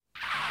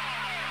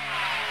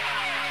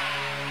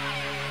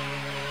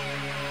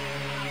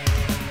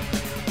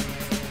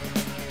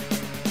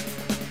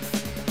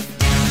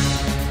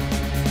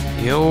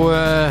Jú,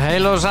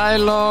 heil og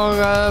sæl og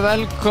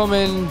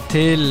velkomin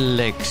til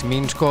leiks.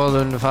 Mín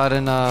skoðun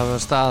farin af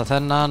stað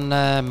þennan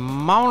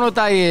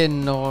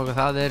mánudaginn og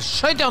það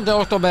 17.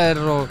 október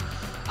og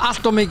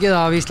allt og mikið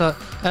af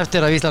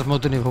eftir að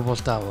Íslandsmótinu í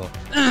fótbolta og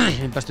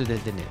bestu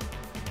deildinni.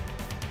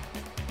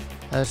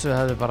 Þessu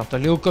hefði bara átt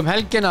að ljúka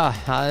helgina,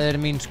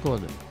 það mín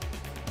skoðun.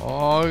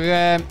 Og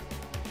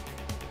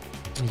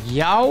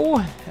já,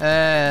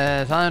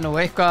 það nú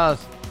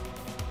eitthvað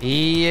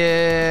í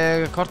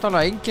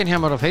kortálega enginn hjá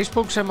mér á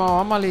Facebook sem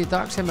á afmæli í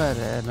dag sem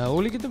með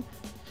ólíkindum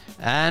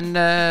en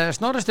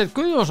Snorri Steinn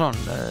Guðjónsson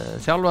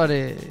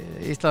þjálfari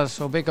Íslands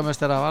og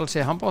bikarmeistari af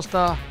Valsí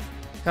handbolta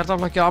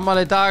kartaflokki á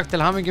afmæli í dag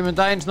til hamingju með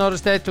daginn Snorri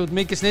Steinn, þú ert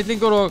mikið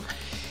snillingur og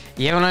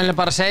ég var nægilega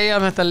bara að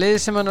segja þetta lið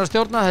sem hann að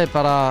stjórna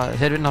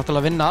þeir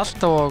náttúrulega vinna allt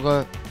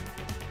og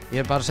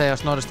ég bara að segja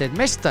Snorri Steinn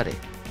meistari,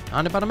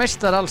 hann bara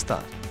meistari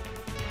allstaðar.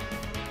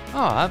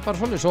 Það bara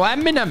svolítið. Svo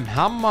Eminem,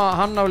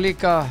 hann á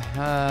líka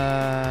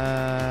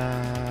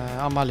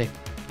afmæli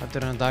eftir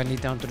hennan dag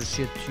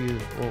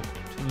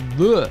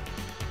 1972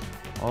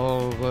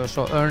 og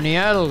svo Ernie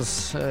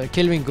Els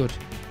kylfingur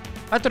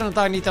eftir hennan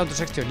dag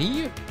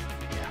 1969.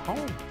 Já,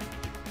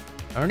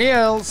 Ernie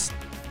Els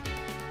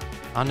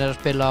hann að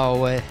spila á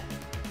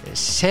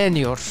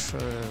seniors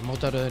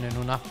mótaröðinni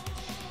núna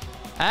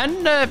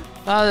en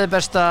það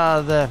best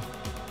að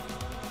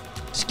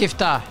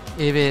skipta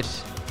yfir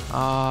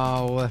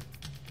á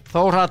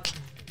Þórhall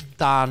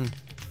Dan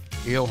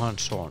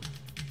Jóhannsson.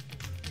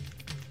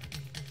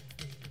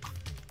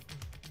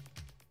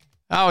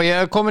 Já,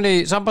 ég komin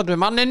í samband við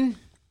manninn.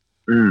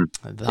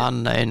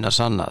 Þann eina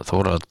sanna,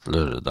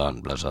 Þórhallur Dan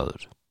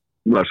blessaður.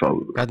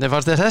 Blessaður. Hvernig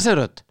fannst þér þessi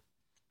rödd?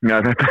 Já,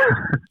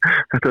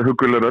 þetta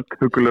hugguleg rödd.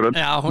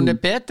 Já, hún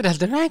betri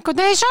heldur en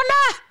einhvern veginn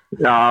svona.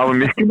 Já,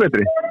 mikið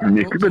betri.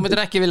 Þú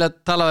myndir ekki vilja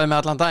tala við mig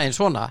allan daginn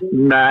svona?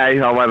 Nei,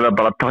 þá væri það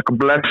bara takk og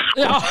bless.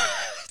 Sko. Já.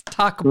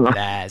 Takk og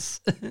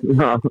bless.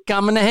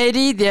 Gaman að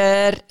heyri í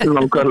þér.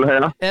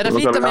 Nákvæmlega. Að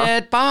flýta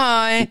mér,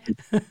 bye.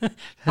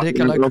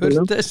 Ríkala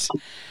kurteis.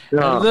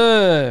 Herðu.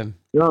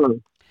 Já.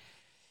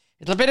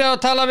 Ég ætla að byrja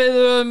að tala við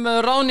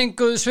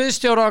ráningu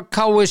sviðstjóra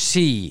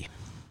KSÍ.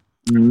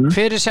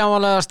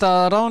 Fyrirsjáanlegasta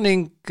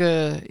ráning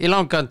í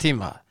langan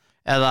tíma.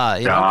 Eða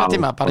í langan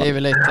tíma, bara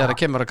yfirleitt þegar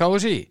að kemur að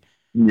KSÍ.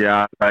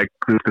 Já, það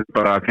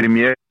bara fyrir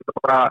mér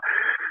bara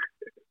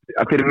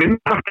að fyrir minn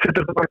part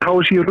þetta bara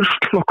KSÍ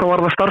ruslflokka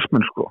varða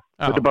starfsmenn sko.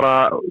 Þetta bara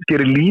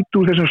gerir lítið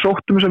úr þessum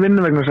sóttum þess að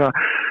vinna vegna þess að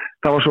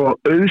það var svo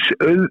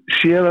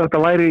séð að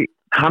þetta væri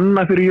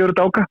hanna fyrir Jörund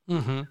Áka.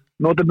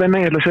 Notabenni,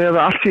 ég ætla að segja að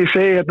allt sem ég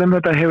segi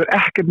þetta hefur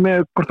ekkert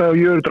með hvort að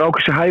Jörund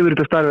Áka sé hæfur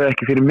þetta starfið eða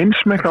ekki. Fyrir minn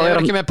smekk þá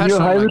hann mjög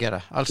hæfur.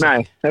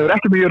 Nei, það hefur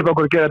ekkert með Jörund Áka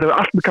að gera, þetta hefur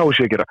allt með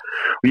KSÍ að gera.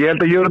 Og ég held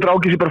að Jörund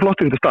Áka sé bara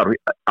flottur í þetta starf.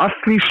 Að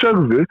því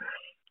sögðu,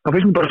 þá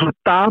finnst mér bara svona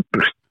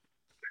dapurst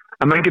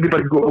að menn geti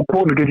bara og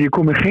konur geti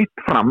komið hreint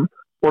fram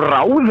og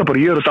ráða það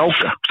bara Jörund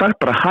Áka sagt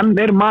bara hann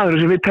maður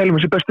sem við teljum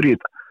þessi bestur í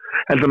þetta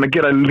heldur hann að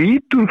gera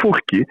lítið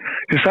fólki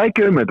sem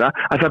sækja þetta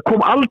að það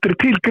kom aldrei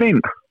til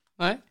greina.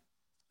 Nei,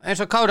 eins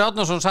og Kári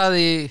Árnason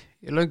sagði í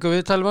löngu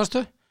viðtali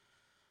manstu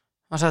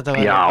hann sagði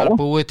að það var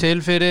búið til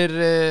fyrir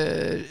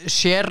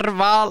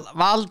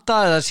sérvalda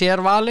eða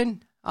sérvalin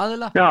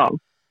aðila. Já,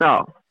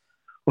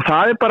 og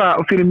það bara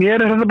fyrir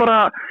mér þetta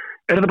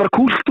bara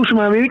kúltúr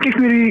sem að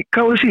viðgengnir í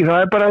KSÍ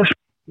það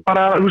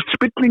bara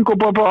spilling og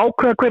bara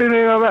ákveða hverjir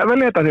eiga að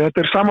velja þetta því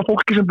þetta sama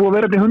fólki sem búið að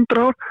vera þetta í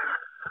 100 ár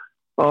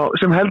og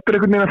sem heldur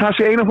einhvern veginn að það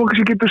sé eina fólki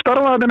sem getur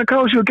starfað þennan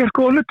KSÍ og gert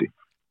góða hluti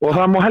og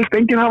það má helst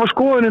enginn hafa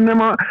skoðunum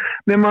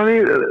nema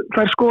við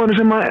þær skoðunum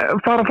sem að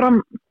fara fram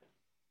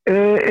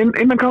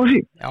innan KSÍ.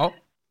 Já,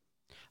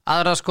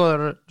 aðra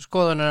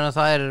skoðunum en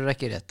það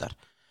ekki réttar.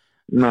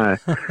 Nei,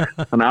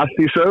 þannig að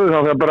því sögðu þá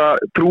það bara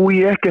trúi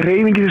ég ekki að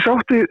hreyfingi því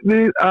sátti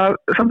við að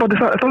sambandi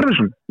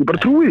Þorrinsson, ég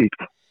bara trúi því.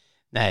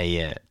 Nei,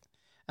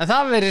 en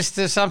það verðist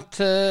samt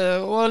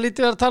og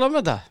lítið að tala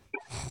þetta.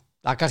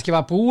 Það kannski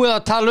var búið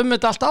að tala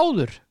þetta allt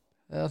áður.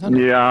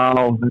 Já,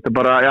 þetta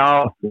bara,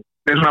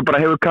 svona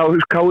bara hefur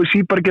KSÍ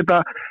bara geta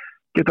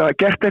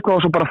gert eitthvað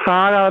og svo bara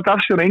þaga þetta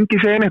af sig og engi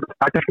segja neitt.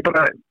 Það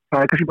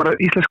kannski bara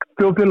íslensk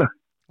þjóðfélag.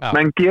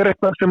 Menn gera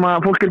eitthvað sem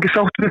að fólk ekki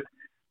sátt við.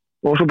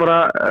 Og svo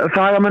bara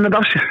þaga menn þetta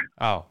af sér.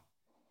 Já.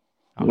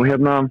 Og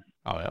hérna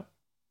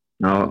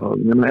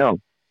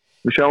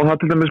við sjáum það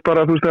til dæmis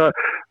bara þú veist að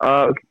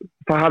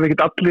það hafi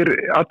ekkert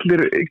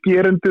allir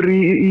gerendur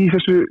í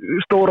þessu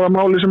stóra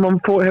máli sem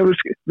hefur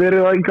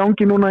verið í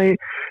gangi núna í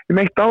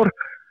meitt ár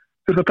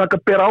þurft að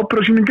taka bera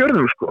ábyrgð á sínum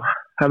gjörðum sko.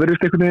 Það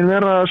verðist einhvern veginn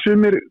vera að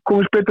sumir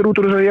komist betur út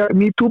úr þessari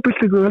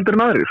MeToo-byltingu heldur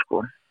en aðrir sko.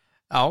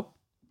 Já,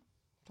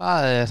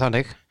 það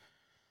þannig.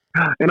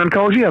 Innan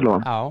KSÍ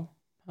allavega. Já.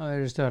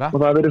 Og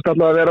það verðist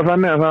alltaf að vera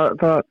þannig að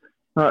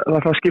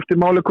það skiptir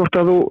máli hvort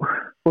þú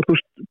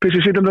pissir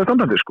sýtjandi að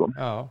standandi sko.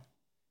 Já.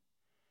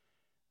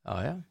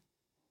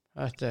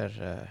 Þetta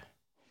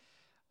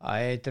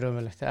eitthvað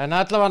umvelegt. En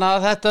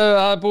allavega þetta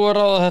að búið að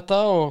ráða þetta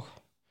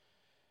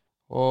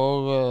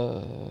og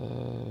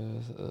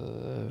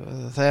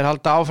þeir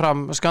halda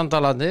áfram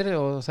skandalarnir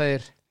og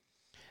þeir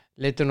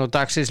litu nú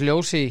dagsins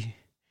ljós í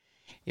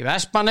í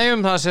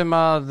Vestmannaeyjum þar sem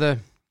að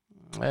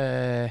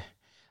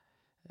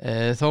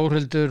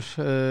Þórhildur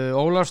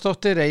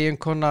Ólafsdóttir,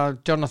 eiginkona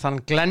Jonathan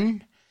Glenn,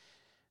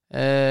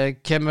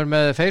 kemur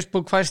með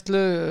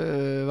Facebook-færslu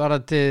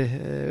varðandi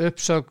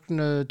uppsögn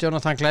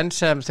Jonathan Glenn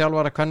sem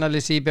þjálfara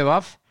kvennaliðs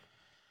IBVF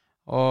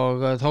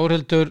og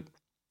Þórhildur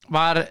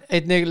var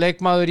einnig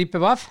leikmaður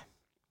IBVF.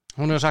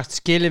 Hún hefur sagt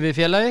skilið við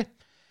félagi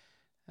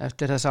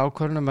eftir þessa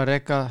ákvörðun að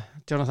reka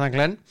Jonathan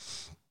Glenn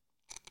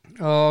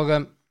og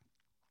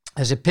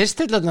þessi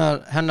pistill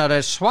hennar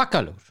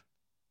svakalegur.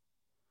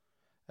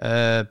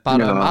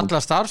 Bara alla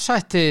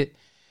starfsætti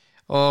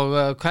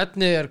og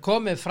hvernig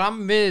komið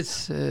fram við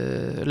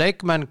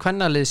leikmenn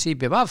kvennaliðs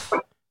IBVF.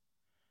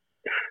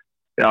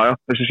 Já,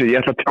 þessi sé, ég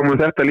ætla að tjá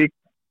mig þetta líka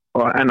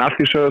en allt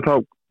því sögðu þá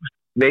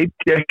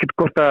veit ég ekkert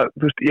hvort að,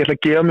 þú veist, ég ætla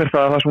að gefa mér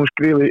það að það sem hún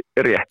skrifi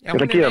rétt. Já,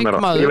 hún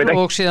leikmaður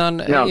og síðan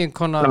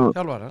eiginkona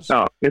þjálfarans.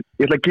 Já,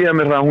 ég ætla að gefa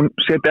mér það að hún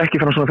seti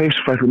ekki fram svona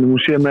Facebook,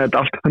 hún sé með þetta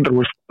allt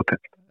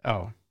 100%. Já.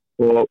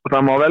 Og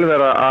það má vel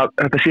vera að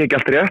þetta sé ekki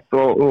allt rétt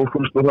og þú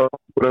veist, það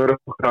voru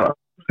okkar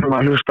sem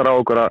að hlustar á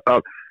okkur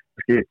að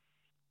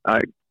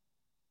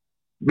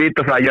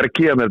vita það að ég er að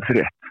gefa mér þetta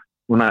rétt.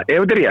 Þannig að ef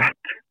þetta er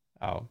rétt,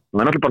 það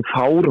er náttúrulega bara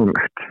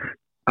fáránlegt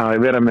að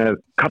vera með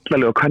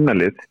kallalið og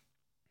kvennalið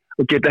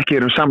og geta ekki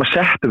verið sama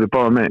settu við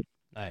báða megin.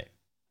 Nei.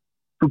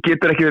 Þú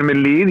getur ekki verið með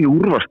lið í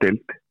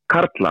úrvarstild,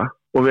 karla,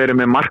 og verið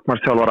með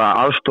markmannsþjálfara,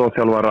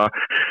 aðstofþjálfara,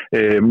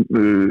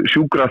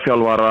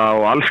 sjúkraþjálfara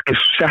og alls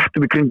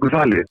settum í kringu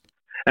það lið.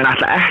 En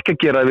ætla ekki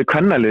að gera það við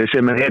kvennalið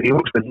sem er í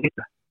úrvarstild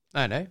líka.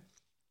 Nei.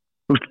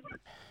 Þú veist,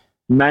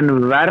 menn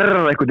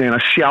verða einhvern veginn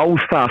að sjá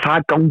það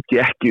gangi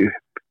ekki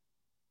upp.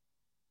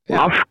 Ja. Og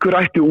af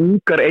hverju ættu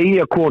ungar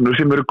eigakonur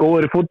sem eru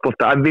góðar í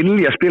fótbolta að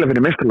vilja spila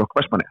fyrir meistaraflokk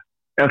Vestmannaeyja?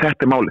 Ef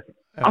þetta er málið.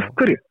 Já. Af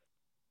hverju?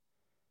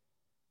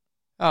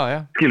 Já.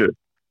 Skilur.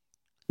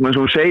 Og eins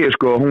og hún segir,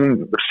 sko,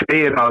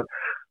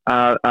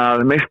 að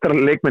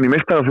leikmenn í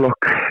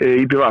meistaraflokk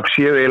IBVF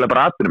séu eiginlega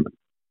bara atvinnumenn.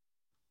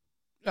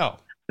 Já.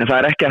 En það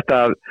er ekki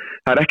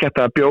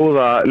hægt að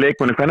bjóða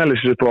leikmenn í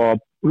kvennaliðsins upp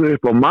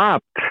á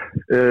mat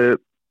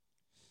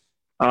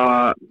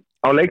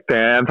á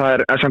leikdegi, en það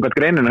er samkvæmt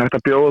greininu hægt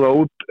að bjóða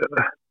út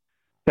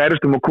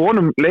kærustum og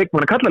konum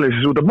leikmenn í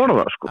kallaliðsins út að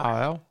borða, sko.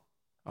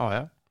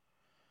 Já.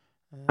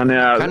 Þannig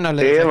að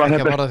kvennaliðs er ekki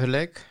að borða fyrir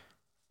leik.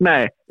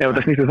 Nei, ef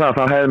þetta snýst það,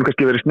 þá hefði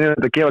kannski verið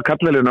sniðugt að gefa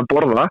kallaliðinu að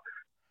borða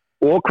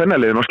og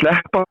kvennaliðinu og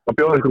sleppa og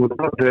bjóða ykkur út að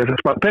borða til þess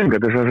að spara peninga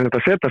til þess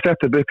að setja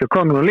þetta upp hjá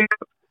konunum líka.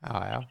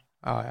 Já.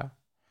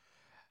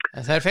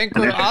 En þeir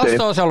fengu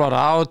aðstoðarþjálfara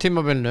á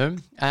tímabilinu,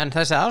 en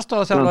þessi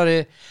aðstoðarþjálfari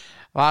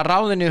var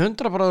ráðinn í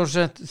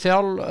 100%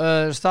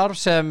 starf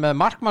sem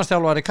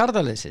markmannsþjálfari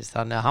karlaliðsins,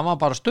 þannig að hann var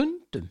bara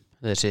stundum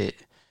þessi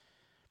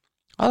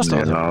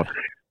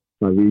aðstoðarþjálfari.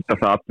 Það vita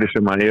það allir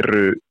sem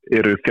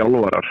eru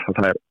þjálfarar,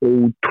 það er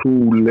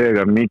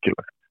ótrúlega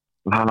mikilvægt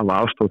að hafa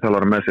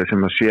aðstoðarþjálfara með sig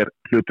sem að sér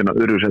hlutina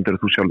öðruvísi en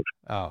þú sjálfur.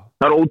 Já.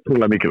 Það er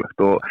ótrúlega mikilvægt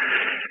og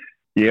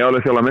ég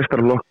alveg þjálfa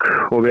meistaraflokk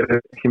og verið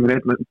ekki með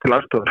einn til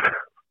aðstoðar.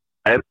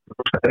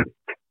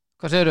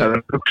 Hvað segirðu?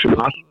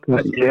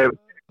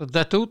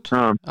 Þetta út?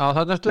 Já,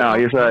 það ertu? Já,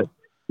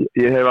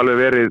 ég hef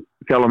alveg verið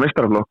þjálfa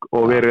meistaraflokk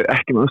og verið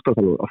ekki með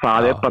aðstoðarþjálfara og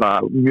það er bara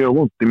mjög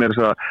vont.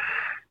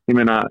 Ég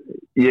meina,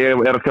 ég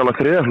er að þjálfa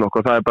þriðaflokk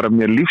og það er bara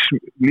mér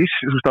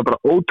það er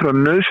bara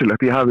ótrúlega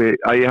nauðsynlegt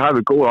að ég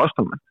hafi góða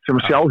aðstofamenn sem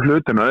að sjá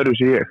hlutina öðru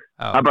sem ég.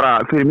 Það er bara,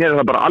 fyrir mér er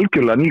það bara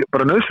algjörlega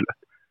bara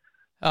nauðsynlegt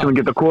sem að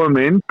geta komið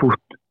með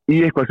input í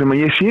eitthvað sem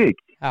að ég sé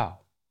ekki. Já.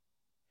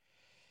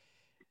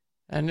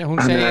 En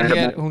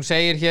hún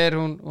segir hér,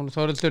 hún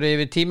Þórhildur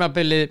yfir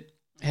tímabili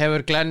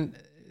hefur Glenn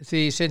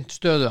því sinnt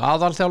stöðu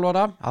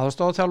aðalþjálfara,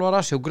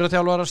 aðstoðarþjálfara,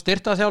 sjúkraþjálfara,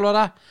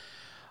 styrktarþjálfara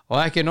og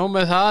ekki nóg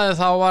með það, en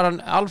þá var hann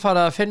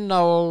alfarið að finna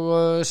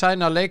og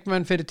sæna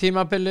leikmenn fyrir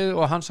tímabilið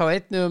og hann sá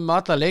einnig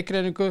alla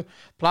leikreiningu,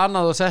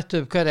 planað og sett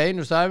upp hverja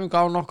einustu æfingu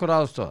á nokkur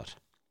aðstoðar.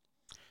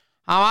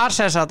 Hann var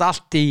sem sagt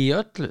allt í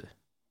öllu.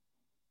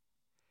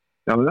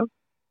 Já,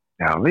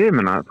 ég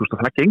meina, þú veist,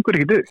 það gengur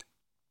ekki dug.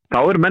 Þá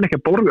eru menn ekki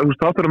að borga, þú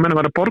veist, þá eru menn að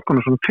vera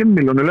borguna svona 5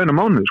 milljónir laun á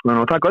mánuði, sko, en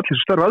það taka öll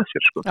þessu störf að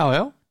sér, sko.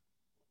 Já.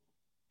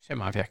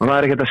 Sem hann fekk. Og það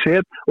er ekkert að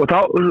setja, og þá,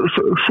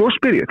 svo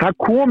spyr ég,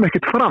 það kom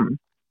ekkert fram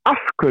af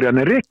hverju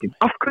hann er rekinn,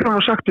 af hverju hann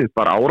har sagt upp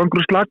bara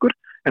árangurslagur,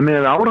 en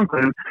með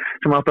árangurinn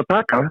sem hann átt að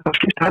taka, þá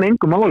skipti hann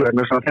engum máli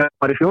vegna þess að þegar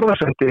hann var í 4.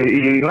 sæti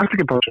í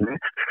landsleikjapásunni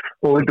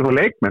og vildi fá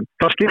leikmenn,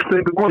 þá skipti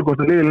engum máli hvort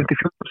að liðið lenti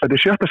í 4. sæti,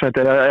 7. sæti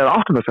eða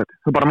 8. sæti,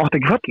 þú bara mátti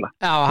ekki falla.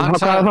 Já,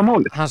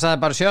 hann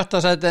sagði bara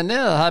 7. sæti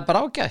neða, það er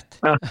bara ágætt.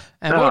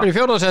 En voru í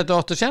 4. sæti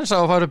og 8 sénsa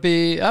og fara upp í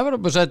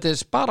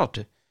Evrópusætis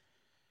baráttu.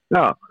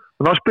 Já,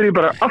 og þá spyr ég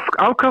bara af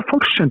hvaða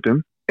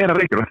fólksendum er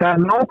að reykja, það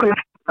er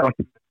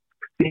nákvæmlega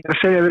ég er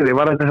að segja við því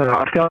var að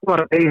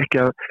þjálfara eigi ekki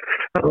að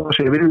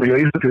segja við því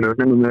á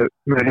íþjóðfélögum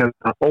með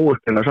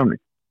óuppfélaga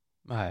samning.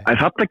 En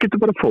þarna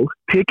getur bara fólk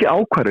tekið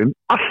ákvarðun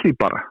allir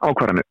bara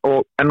ákvarðanir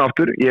en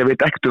aftur, ég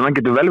veit ekkert það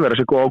getur vel verið að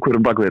segja góð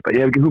ákvarðun bak við þetta,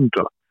 ég hef ekki hugmynd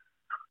það.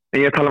 En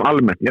ég tala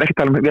almennt, ég er ekki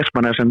að tala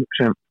Vestmannaeyja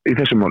sem í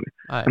þessu máli.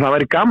 En það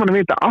væri gaman að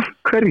vita af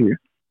hverju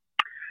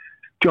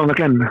Jonathan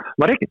Glenn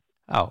var ekki.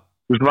 Já.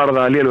 var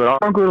það lélegur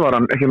árangur, var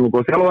hann ekki nógu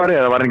góð þjálfari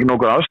eða var hann ekki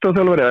nógu góð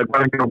aðstoðarþjálfari eða var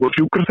hann ekki nógu góð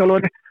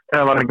sjúkraþjálfari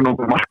eða var hann ekki nógu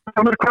góð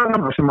markþjálfari, hvað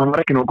var það sem hann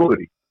var ekki nógu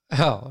góður í?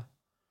 Já.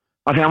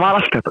 Af því hann var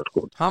allt þetta,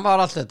 sko. Hann var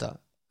allt þetta.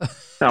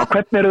 Já,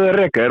 hvernig eru þau að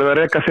reka? Eru þau að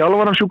reka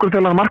þjálfaran,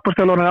 sjúkraþjálfaran,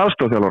 markþjálfaran eða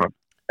aðstoðarþjálfaran?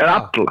 Eða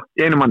alla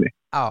í einu manni?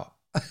 Já.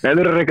 Ef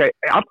þau eru að reka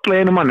alla í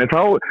einu manni,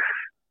 þá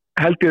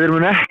held ég þeir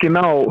mun ekki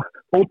ná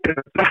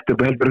ótrúlega brett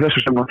upp heldur þessu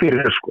sem hann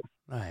fyrir þess, sko.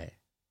 Nei,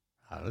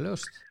 það er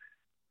ljóst.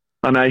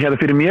 Þannig að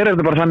fyrir mér er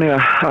þetta bara þannig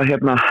að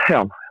já,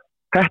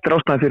 þetta er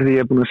ástæðan fyrir því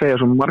ég er búin að segja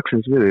svo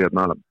margsins við því að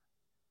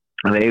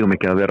við eigum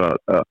ekki að vera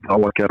á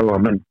að gera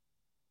menn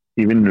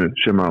í vinnu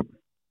sem að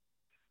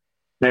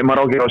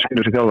maður á ekki að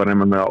skilja sér þjálfar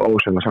nema með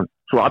ósegla saman.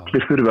 Svo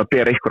allir þurfi að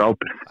bera einhver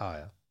ábyrgð.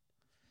 Já.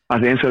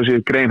 Því eins og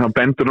þessi grein þá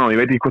bendur ég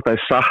veit ekki hvort það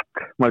er satt,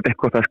 maður veit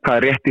ekki hvað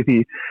er rétt í því,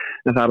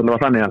 en það er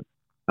alveg þannig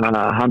að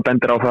hann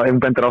bendir á það, ef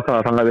hann bendir á það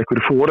að hann hefði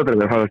einhverju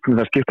foreldrar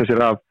það skipta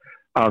sér af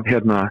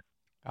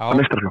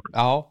meistaraflokk.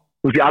 Já.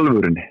 Þú veist, í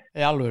alvörunni.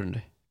 Í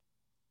alvörunni.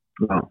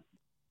 Já.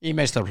 Í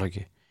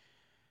meistaraflokki.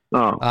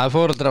 Já. Það er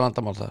foreldrar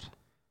vandamál þar.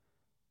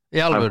 Í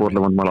alvörunni. Það er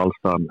foreldrar vandamál alls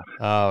staðar.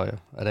 Já,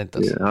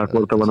 reyndar. Það er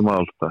foreldrar vandamál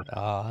alls staðar.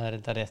 Já, það er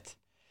reyndar rétt.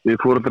 Við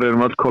foreldrar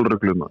erum alls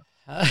kólruglum.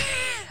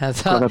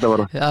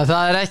 Þetta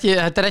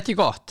er ekki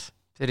gott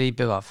fyrir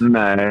IBVF.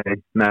 Nei,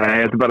 þetta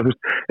er bara, þú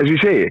veist, eins og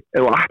ég segi, ef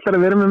þú ætlar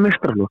að vera með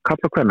meistaraflokk,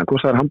 kalla á hvernig,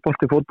 hvað það er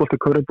handbolti, fótbolti,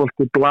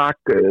 körfubolti,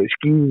 blak,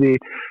 skíði,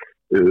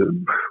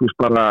 þú veist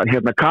bara í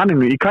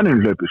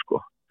kanínuhlaupi, sko.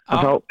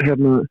 Þá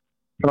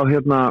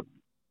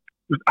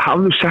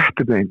hafðu sett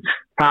þetta eins.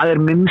 Það er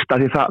minnsta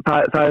því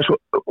það er svo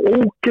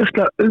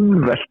ógeðslega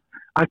auðvelt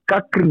að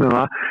gagnrýna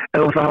það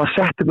eða þú ætlar að hafa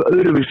sett þetta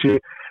öðruvísi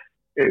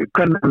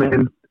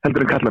kvennamenn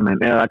heldur en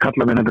kallamenn eða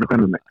kallamenn heldur en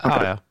kvennamenn. Já,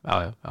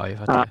 ég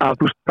fætti.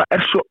 Það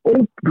er svo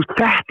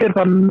þetta er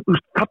það,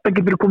 þetta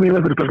getur komið í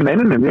veg fyrir nei,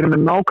 við erum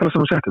með nákvæmlega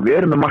saman settu, við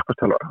erum með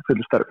markvarðstjálfara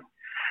fullu starfi,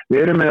 við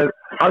erum með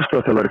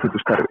aðstoðarþjálfari fullu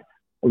starfi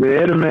og við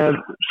erum með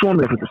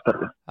sonur fullu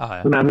starfi.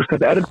 Þannig að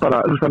þetta er bara,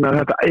 þannig að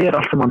þetta er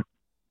allt saman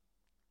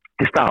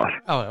til staðar.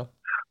 Já.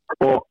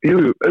 Og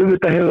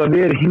auðvitað hefur það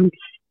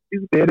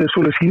verið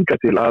svoleiðis hingað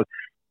til að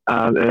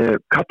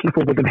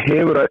kallafótboltinn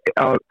hefur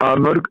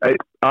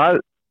að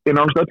í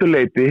nánast öllu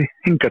leyti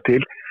hingað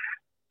til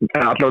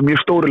allavega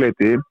mjög stóru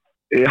leyti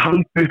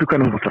haldið upp í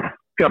kvennafótboltann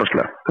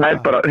fjárhagslega. Það er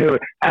bara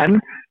en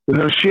við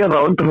höfum séð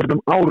á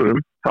undanförnum árum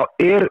þá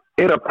er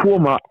að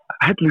koma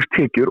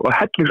hellingstekjur og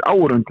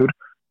hellingsáhorfendur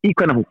í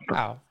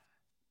kvennafótboltann.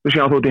 Við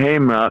séum þótt í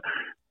heim að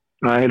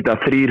held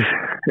að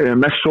 3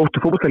 mest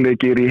sóttu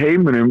fótboltaleikir í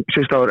heiminum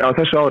á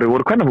þessu ári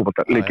voru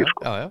kvennafótboltaleikir,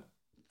 sko. Já.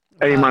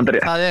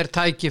 Það er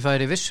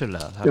tækifæri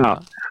vissulega. Já,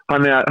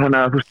 þannig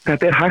að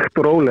þetta er hægt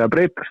og rólega að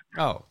breytast.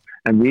 Já.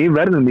 En við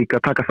verðum líka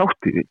að taka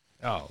þátt í því.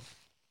 Já.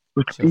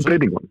 Í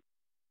breytingunum.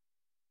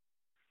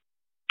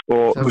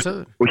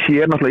 Og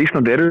hér náttúrulega í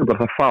Íslandi erum við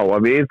bara það fá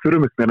að við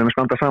þurfum ekki með að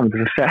standa saman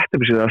til að setja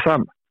upp sér það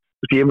saman.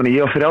 Ég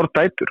á 3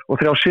 dætur og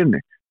 3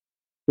 syni.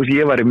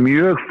 Ég væri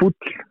mjög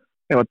fúll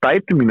ef að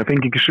dætur mína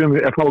fengi ekki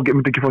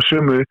myndi ekki fá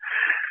sömu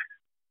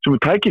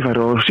tækifæri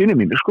og syni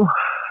mínir, sko.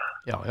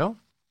 Já.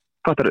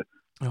 Fattarðu?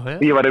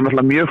 Ég væri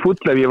mjög fúll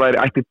ef ég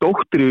ætti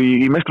dóttir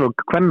í meistaraflokk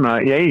kvenna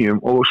í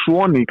Eyjum og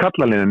son í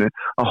kallaliðinu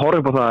að horfa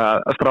upp á það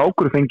að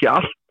strákur fengi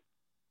allt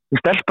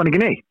en stelpan ekki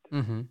neitt.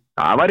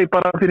 Það væri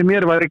bara fyrir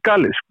mér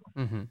galið, sko.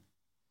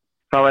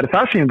 Það væri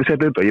það sem ég myndi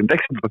setja út á. Ég myndi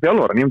ekki setja út á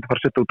þjálfaran, ég myndi fara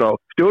að setja út á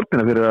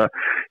stjórnina fyrir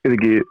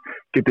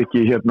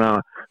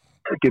að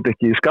get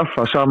ekki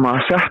skaffa sama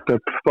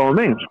setup báðum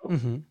megin, sko.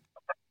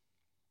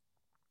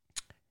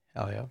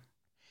 Já.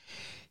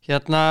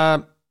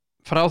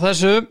 Frá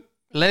þessu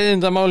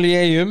leiðindamál í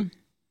Eyjum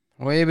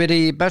og yfir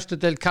í bestu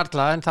deild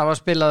karla en það var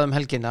spilað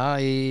helgina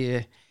í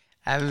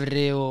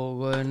efri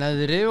og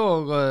neðri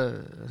og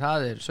það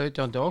er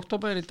 17.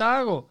 október í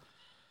dag og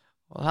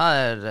það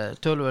er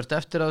töluvert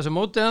eftir að þessu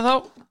móti en þá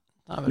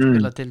það var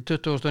spilað til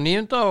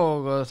 29.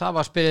 og það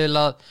var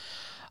spilað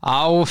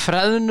á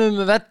freðnum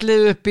velli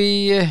upp í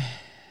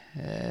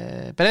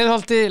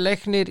Breiðholti,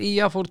 Leiknir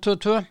IA fór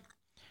 2-2.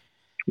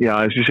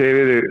 Já, þess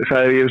að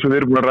sagði ég svo við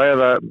erum búin að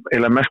ræða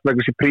eða mest með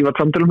þessi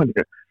prívat samtölum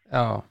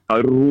það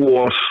er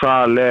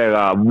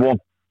rosalega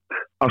vont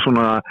að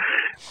svona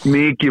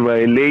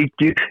mikilvægi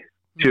leikir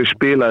séu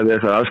spilaði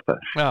þessar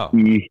aðstæður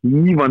í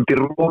hífandi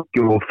roki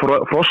og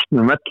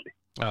frostnum velli.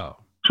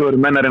 Svo eru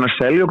menn að reyna að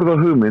selja okkur þá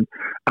hugmynd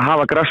að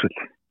hafa grassvöll.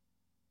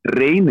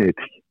 Reynið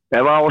til.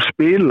 Ef á að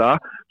spila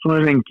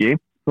svona lengi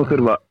þá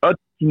þurfa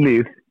öll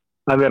lið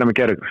að vera með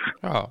gerðugras.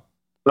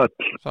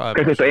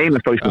 Þetta er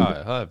einast á Íslandi.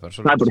 Það er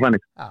bara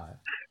þannig.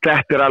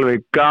 Þetta er alveg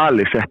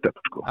gali setup,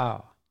 sko.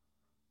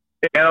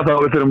 Eða þá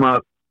við þurfum að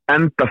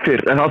enda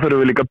fyrr, en þá þurfum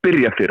við líka að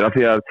byrja fyrr af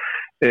því að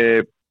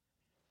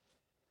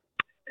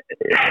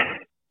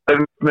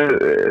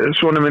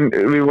sonur minn,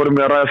 við vorum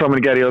með að ræða saman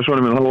í gær og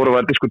sonur minn, þá vorum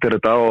við að diskutera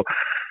þetta og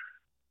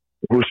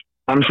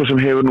hann svo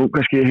sem hefur nú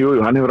kannski,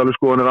 hann hefur alveg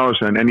skoðanir á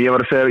þessu en ég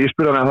var að segja, ég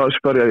spurði hann að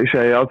ég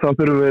segi, já þá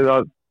þurfum við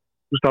að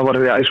þá var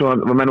því að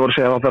menn voru að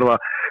segja að þá þarf að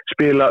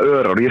spila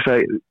örar og ég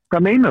segi,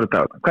 hvað meinar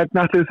þetta?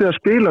 Hvernig ætlið þið að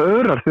spila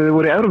örar þegar þið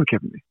voru í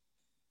Evrópukeppninni?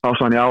 Þá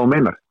sagði hann, já,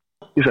 meinar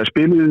ég sagði,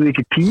 spiluðu þið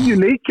ekki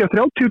 10 leiki á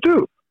 30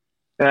 dögum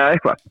eða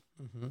eitthvað,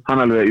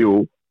 hann alveg, jú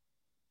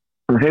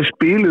þannig þeir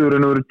spiluðu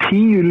en það voru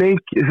 10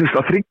 leiki, þú veist,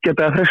 að 3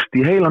 daga fresti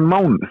í heilan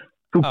mánuð,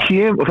 og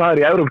það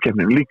í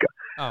Evrópukeppninu líka,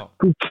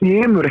 þú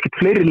kemur ekkert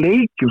fleiri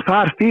leikjum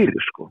þar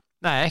fyrir, sko.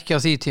 Nei, ekki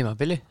á því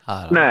tímabili.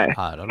 Nei,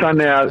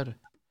 þannig að,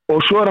 og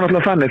svo er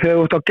náttúrulega þannig, þegar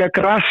þú ert á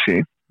grasi,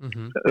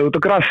 þegar þú ert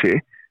á grasi,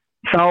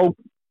 þá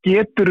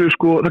getur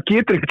sko, það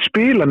getur ekkert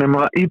spila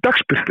nema í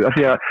dagsbyrtu, af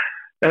því að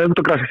ef þú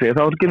ert á grasi segja,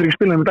 þá getur ekki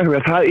spila nema í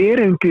dagsbyrtu, það er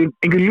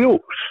engin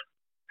ljós.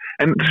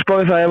 En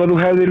spáði það ef að þú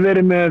hefðir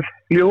verið með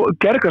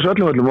gergas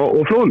öllum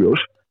og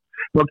flóðljós,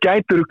 þá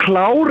gætur þú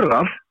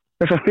klárað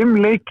þessa 5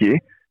 leiki,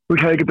 þú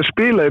hefði getað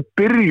spilað í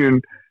byrjun,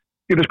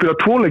 getað spilað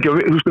 2 leiki á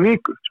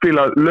viku,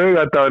 spilað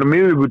laugardagur,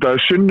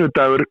 miðvikudagur,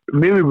 sunnudagur,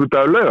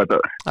 miðvikudagur,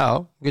 laugardagur. Já,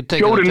 við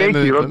tekið 4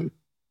 leikir.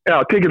 Já,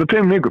 tekið það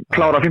 2 vikum,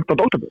 klára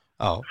 15. október.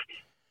 Já.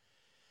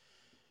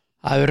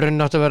 Það hefur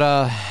raunin átt að vera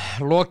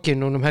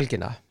lokin núna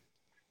helgina.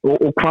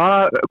 Og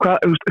hvað,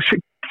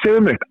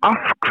 segðu mér eitt,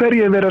 af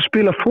hverju er verið að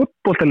spila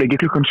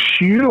fótboltaleiki klukkan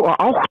 7 og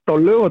 8 á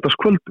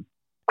laugardagskvöldum?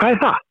 Hvað er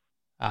það?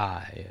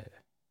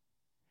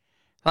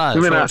 Það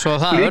er svo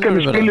það er líka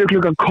við spilum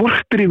klukkan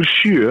korter yfir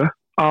 7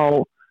 á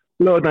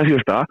laugardaginn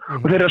síðasta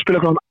og þeir eru að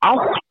spila klukkan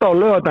 8 á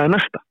laugardaginn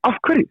næsta. Af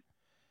hverju?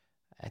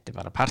 Þetta er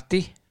bara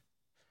partí.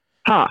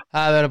 Ha?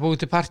 Það er verið að búið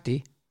til partí.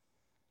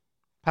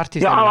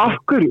 Já, af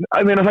hverju?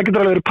 Ég meina það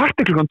getur alveg verið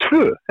partí klukkan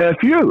 2 eða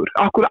 4.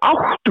 Af hverju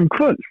 8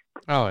 kvöld?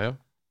 Já.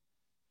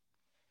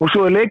 Og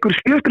svo er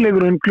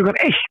skiptileikurinn klukkan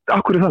 1.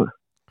 Af hverju það?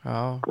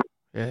 Já,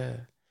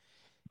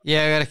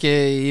 ég er ekki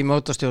í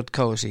mótastjórn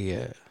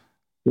KSÍ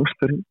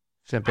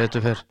sem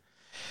betur fyrr.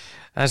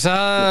 En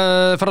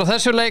frá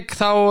þessu leik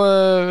þá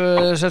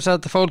sem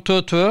sagt fór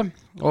 2-2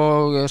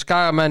 og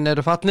Skagamenn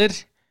eru fallnir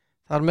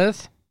þar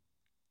með.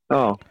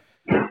 Já.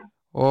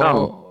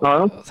 Og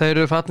þeir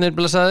eru fallnir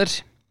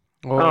blessaðir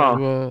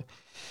og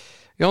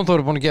Jón Þór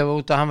er búin að gefa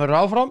út að hann verður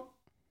áfram.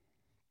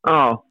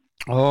 Já.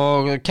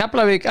 Og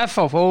Keflavík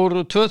FH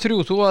fór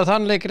 2-3, þú hafði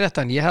þann leik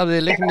réttan, ég hafði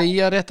leikni í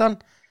að réttan,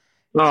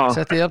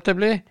 setti í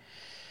jafntefli.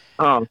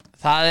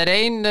 Það er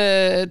ein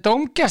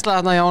dómgæsla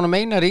þarna hjá honum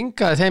Einar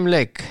Inga í þeim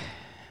leik.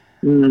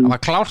 Það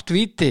var klárt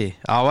víti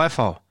á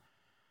FH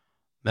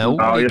með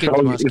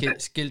ólíkindum að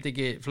skildi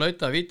ekki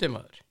flauta víti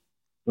maður.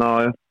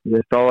 Já,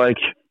 ég sá það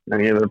ekki, en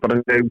ég verður bara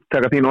að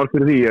taka þín orð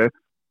fyrir því.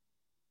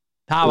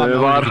 Það var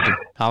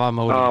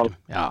með ólíkindum,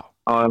 já.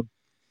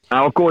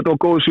 Það var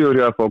góð sigur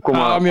hjá FH,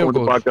 koma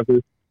tilbaka því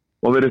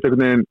og verðist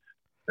einhvern veginn,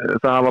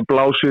 það hafa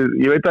blásið,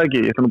 ég veit það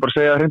ekki, ég ætla nú bara að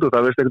segja hreint út,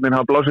 það verðist einhvern veginn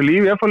hafa blásið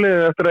líf í FH-lið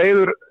eftir að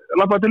Eiður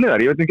lappaði til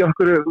liðar, ég veit ekki af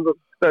hverju,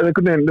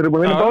 einhvern veginn, þeir eru búin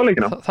að vinna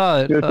báleikina,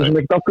 ég veit það sem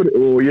ekkert af hverju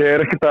og ég er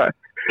ekkert að,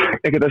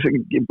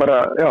 bara,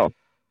 já,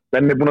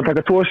 Benni er búin að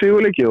taka 2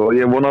 sigurleiki og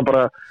ég vona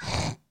bara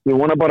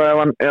ef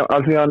hann,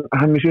 af því að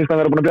hann mér sýnist að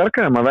vera búin að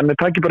bjarga þeim, að Benni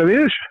taki bara við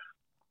þessu.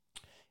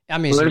 Já,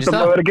 mér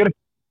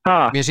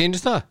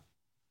sýnist það.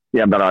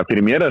 Já, bara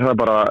fyrir mér er það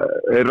bara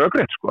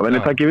rökrétt, sko. Venni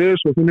takki við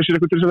þessu og þú missir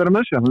eitthvað til þess að vera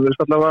með sér. Það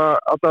verðist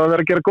alltaf að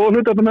vera að gera góð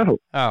hluti þetta með þú.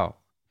 Já.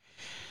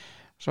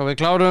 Svo við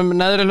klárum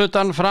neðri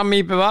hlutan fram í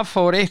BVF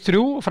og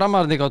 1-3.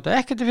 Framarðinni gáttu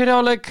ekkert fyrir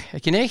áleik,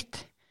 ekki neitt.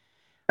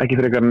 Ekki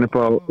fyrir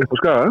eitthvað upp á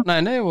Skaga?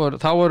 Nei,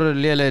 þá voru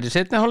lélegir í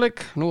seinni hálfleik.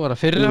 Nú var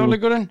það fyrri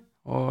hálfleikurinn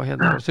og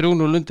hérna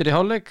 3-0 undir í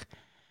hálfleik.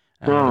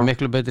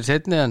 Miklu betri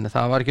seinni en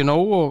það var ekki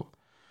nóg og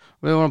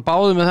við vorum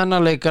báðið með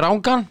þennan leik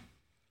rangan.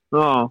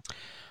 Já.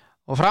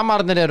 Og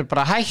framarnir eru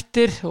bara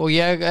hættir og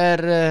ég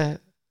er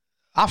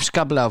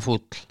afskaplega fúll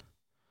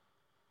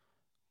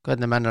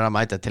hvernig menn er að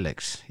mæta til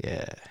leiks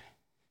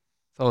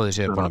þó þið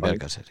séu búin að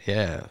bjarga sér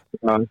ég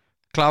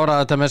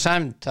kláraði þetta með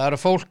sæmd, það eru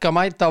fólk að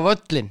mæta á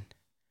völlin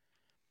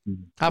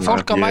það er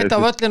fólk að mæta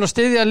á völlin og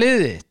styðja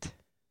liðið þitt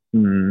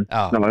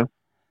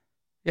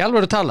ég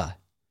alveg er talað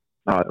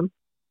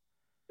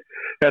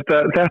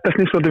þetta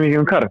snýst svolítið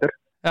mikið karakter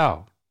já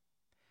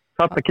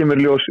Þetta kemur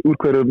ljós úr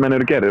hverju menn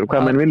eru gerðir og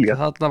hvað menn vilja.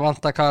 Þarna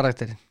vantar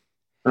karakterinn.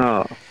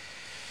 Já.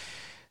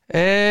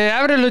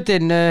 Efri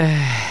hlutin,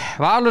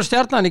 Valur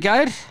Stjarnan í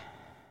gær.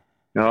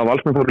 Já,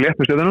 Valsmenn fóru létt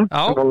með Stjörnuna.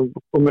 Já.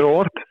 Kom mér á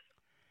óvart.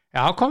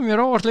 Já, kom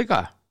mér á óvart líka.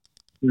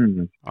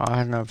 Og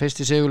hérna,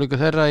 fyrsti sigurleikur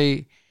þeirra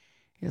í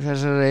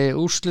þessari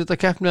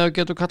úrslitakeppni ef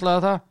getur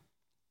kallaði það.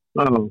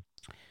 Já.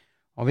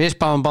 Og við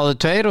spáðum báðið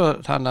 2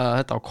 og þannig að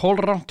þetta var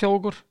kólrangt hjá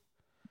okkur.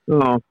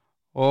 Já.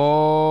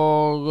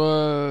 Og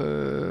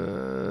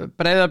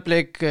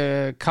Breiðablik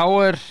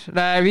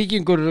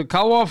Víkingur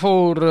K.A.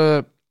 fór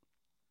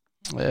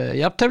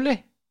jafntefli,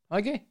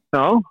 ekki?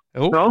 Já.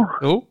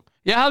 Jú.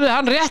 Ég hafði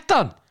hann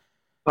réttan.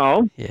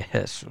 Já.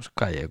 Jesus,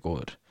 hvað ég er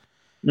góður.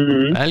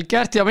 Vel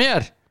gert hjá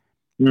mér.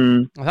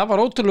 Það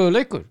var ótrúlegu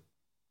leikur.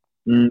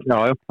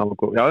 Já, það var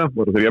góð. Já,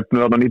 voru þeir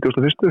jöfnuð þarna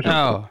 91.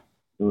 Já.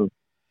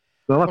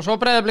 Og svo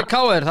Breiðablik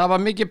K.A. það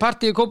var mikið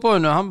partí í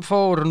Kópavogi, hann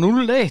fór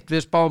 0-1,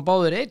 við spáum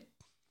báðir 1.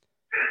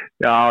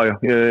 Já, jú,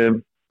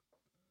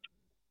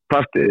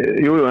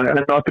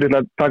 en áttur ég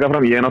að taka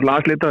fram, ég er náttúrulega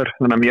aðslitaður,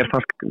 þannig að mér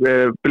fannst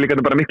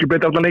líka bara miklu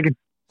betur allan leikin.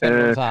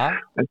 Það?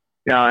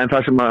 Já, en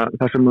það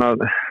sem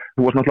að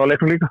þú varst náttúrulega á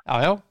leiknum líka.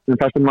 Já.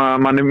 Það sem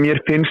mér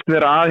finnst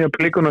vera að hjá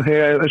Blikunum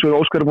þegar, eins og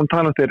Óskar er búin að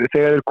tala þegar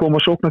þeir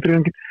koma að sókna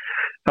þriðjungin,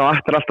 þá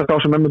ættir alltaf þá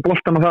sem með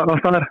boltan og það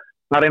er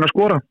að reyna að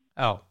skora.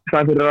 Já.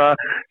 Það fyrir að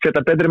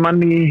setja betri mann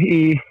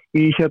í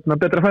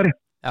betra færi.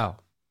 Já.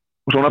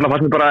 Og svo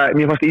náttúrulega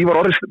mér fannst Ívar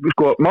Orri,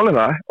 sko, málið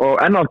það, og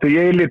ennáttu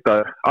ég er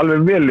litaður, alveg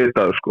vel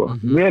litaður, sko,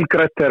 vel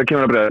grætt þegar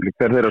kemur að Breiðablik,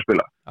 þegar þeir eru að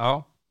spila. Já.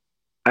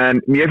 En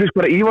mér finnst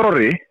bara Ívar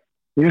Orri,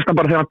 mér finnst hann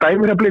bara þegar hann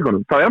dæmir hjá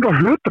Blikunum, þá er hann bara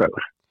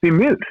hlutdrægur, því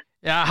miður.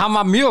 Já, hann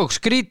var mjög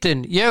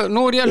skrítinn,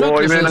 nú er ég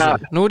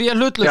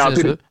hlutlaus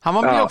þessu, hann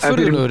var mjög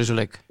furðulegur í þessu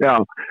leik. Já,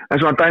 en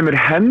svo hann dæmir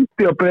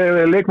hendi á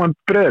leikmann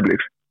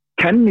Breiðabliks,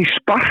 Kenny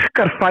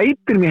sparkar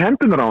fætinum í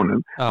hendunar á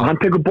honum og hann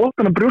tekur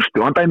boltan á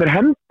brjósti og hann dæmir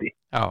hendi.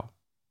 Já.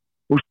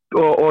 Og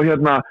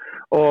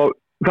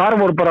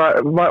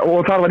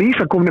þar var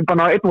Ísak komin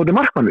bara einn móti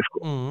markmanni, sko.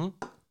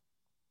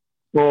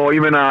 Og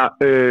ég meina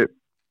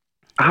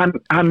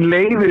hann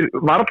leiðir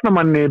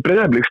varnarmanni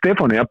Breiðablik,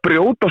 Stefáni, að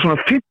brjóta svona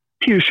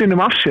 50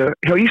 sinnum af sér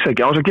hjá Ísaki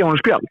á þess að gefa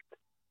hann spjald.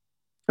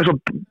 En svo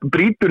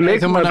brýtur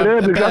leikmanni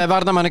Breiðablik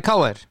varnarmanni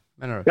KR,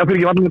 mennur þú? Já, fyrir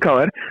ekki varnarmanni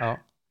KR. Já.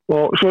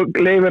 Og svo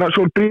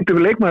brýtur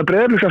við leikmanni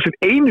Breiðablik af sér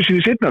einu sinni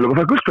í seinna og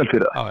það er gullspjald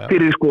fyrir það.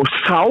 Fyrir sko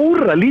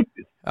sára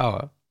lítið. Já.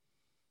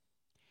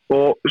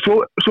 Og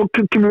svo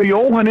kemur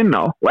Jóhann inn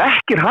á og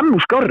ekki er hann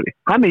úr skárri.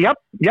 Hann er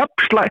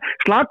jafn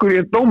slagur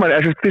í dómari,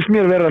 þess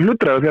mér verða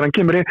hlutdrægur þegar hann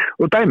kemur inn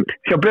og dæmir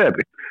hjá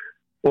Breiðablik.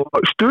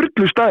 Og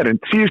sturlu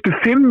staðrind, síðustu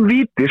 5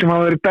 víti sem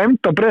hafa verið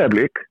dæmt á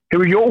Breiðablik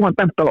hefur Jóhann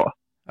dæmt á það.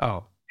 Já.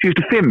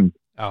 Síðustu 5.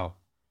 Já.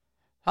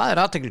 Það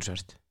er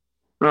athyglisvert.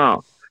 Já.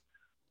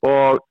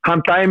 Og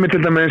hann dæmir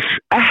til dæmis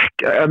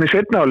ekki, í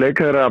seinna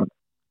áleik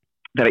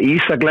þegar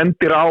Ísak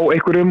lendir á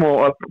einhverjum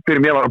og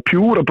fyrir mér var það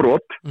pjúra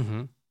brot.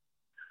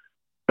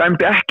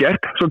 Dæmdi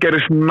ekkert, svo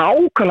gerist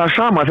nákvæmlega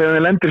sama þegar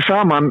þeir lendir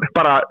saman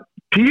bara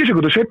 10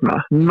 sekúndur seinna,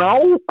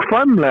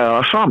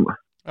 nákvæmlega sama.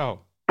 Já.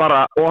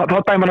 Bara, og þá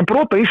dæmir hann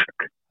brot á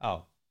Ísak. Já.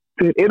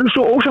 Þeir eru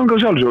svo ósamlega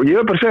sjálfsög og ég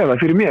vil bara segja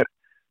það fyrir mér.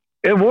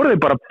 Ef voru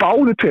þeir bara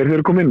báðu tveir þegar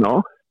þeir kom inn á,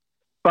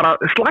 bara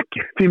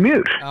slagir, því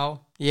miður.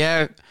 Já,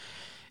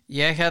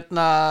 ég horfði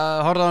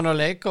á hann á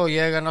leik og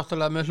ég er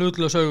náttúrulega með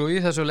hlutlaugsaugu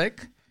í þessu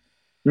leik.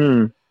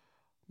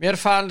 Mér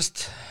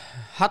fannst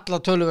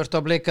Halla töluvert á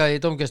Blika í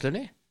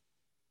dómgæslunni.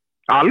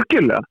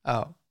 Algjörlega.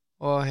 Já,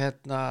 og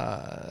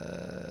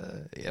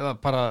ég var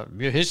bara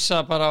mjög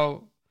hissa bara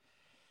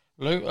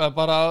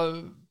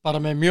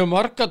með mjög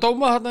marga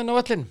dóma þarna inn á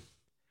vellin.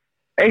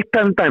 Eitt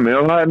af dæmi,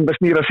 og það er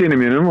snýra syni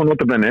mínum og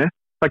notabenni,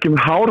 það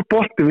kemur hár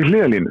bolti við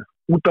hliðalínu,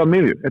 út af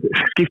miðju. Þetta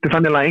skiptir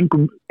þannig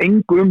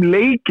engu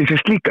leikin sem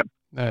slíkan.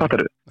 Það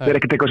er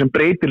ekkert eitthvað sem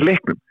breytir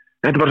leiknum.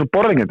 Þetta er bara svo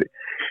borðingandi.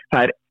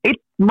 Það er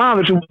einn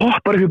maður sem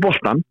hoppar upp í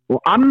boltan og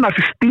annar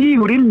sem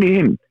stígur inn í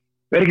hinn.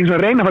 Það er ekki eins og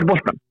að reyna að fara í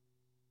boltan.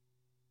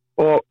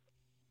 Og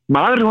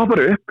maður sem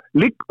hoppar upp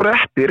liggur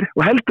eftir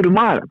og heldur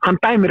maður,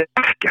 hann dæmir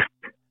ekkert.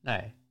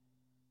 Nei.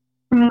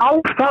 Má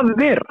það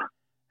vera?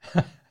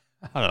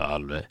 Það er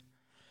alveg.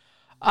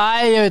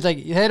 Ég veit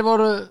ekki, þeir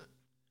voru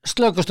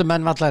slökustu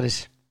menn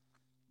vallaris.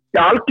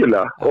 Já,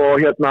 algjörlega. Og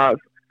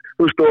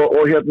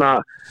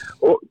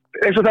og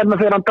eins og þarna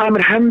þegar hann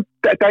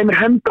dæmir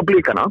henda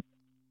Blikana.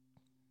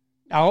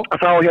 Já.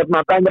 Þá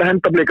dæmir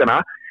henda Blikana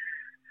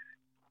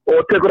og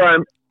tekur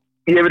aðeim,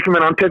 ég vil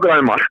meina hann tekur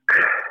aðeim mark.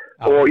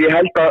 Já. Og ég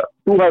held að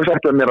þú hefði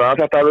sagt um mér að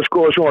þetta hefði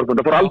skoðað sjónvarpinu,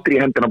 það fór aldrei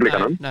í hendina á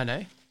Blikanum.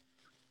 Nei.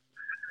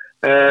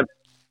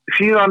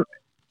 Síðan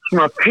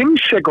svona 5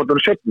 sekúndur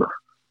seinna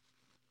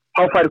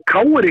þá fær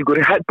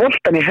káringur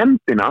boltan í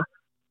hendina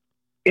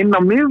inn á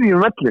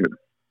miðjum vellinum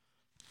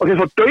og þeir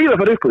fór dauða að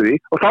fara upp úr því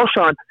og þá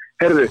sagði hann,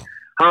 heyrðu,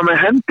 hann var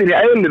með hendin í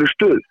eðliru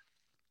stöð.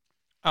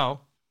 Já.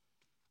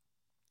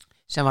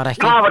 Sem var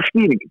ekki. Það var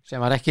skýringin. Sem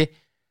var ekki.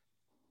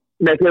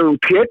 Nei, þegar þú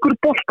tekur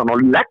boltan og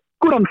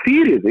leggur hann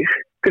fyrir þig,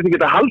 hvernig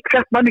geta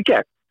haldsett manni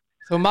gegn.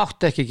 Þú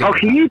mátt ekki gera. Þá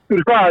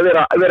hlýtur það að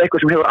vera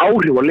eitthvað sem hefur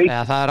áhrif á leik.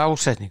 Ja, það er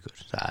ásetningur.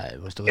 Það er,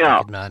 veistu,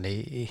 ekki með hann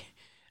í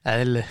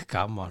eðli,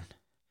 gaman.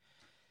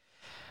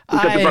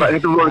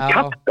 Þetta voru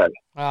kjaftar.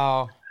 Já.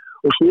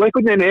 Og svo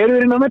einhvern veginn eru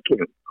þeir inn á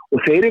vellinu. Og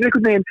þeir eru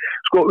einhvern veginn,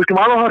 sko, við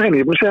skulum alveg hafa hreinu,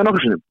 ég er búin að segja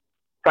nokkuð sinnum.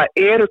 Það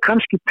eru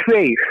kannski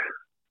 2,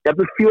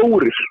 jafnvel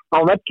 4 á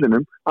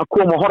vellinum að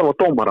koma og horfa á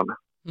dómarana.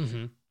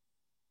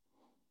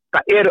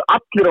 Það eru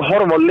allir að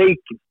horfa á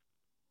leikin.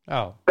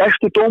 Já.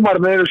 Bestu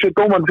dómarinn eru þessi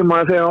dómarinn sem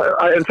er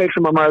þeir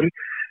sem að maður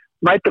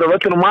mætir á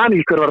vellinu og mani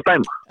í hverju var að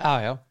dæma.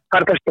 Já. Það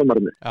er bestu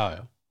dómarinn. Já.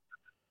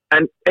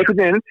 En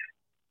einhvern veginn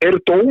eru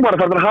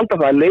dómarar þarna að halda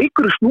það að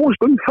leikur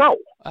snúist þá.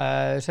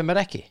 Sem er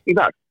ekki. Í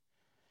dag.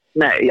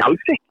 Nei,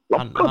 alls ekki.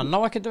 Hann ná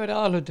ekki að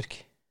vera aðalhutverki.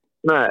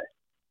 Nei.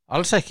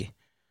 Alls ekki.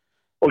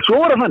 Og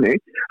svo er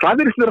það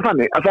virðist vera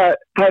þannig að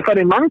það er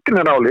farið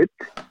manginarálit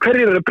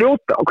hverjir eru að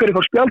brjóta og hverjir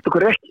fá spjald og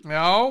hverjir ekki.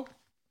 Já.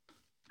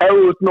 Ef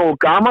þú ert nógu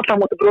gamall, þá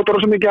máttu brjóta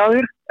rosa mikið að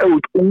þér. Ef þú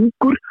ert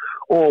ungur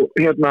og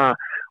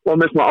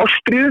með svona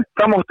ástríðu,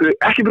 þá máttu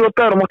ekki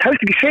brjóta þér og máttu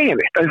helst ekki segja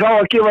neitt, en þá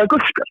að gefa þér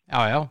gullspjald.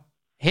 Já.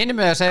 hinni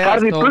með að segja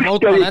farði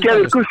burt að ég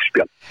gerði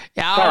guðspjall.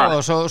 Já,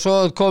 og svo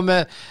kom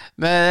með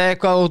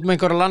eitthvað út með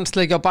einhverja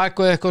landsleiki á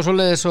bak og eitthvað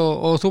svoleiðis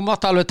og þú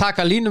mátt alveg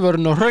taka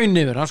línuvörun og hraun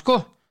yfir hann, sko.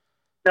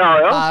 Já.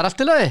 Það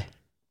allt í lagi.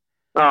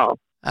 Já.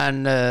 En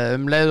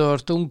leið og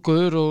ert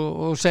ungur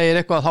og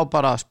segir eitthvað þá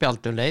bara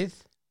spjaldu leið.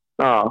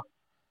 Já.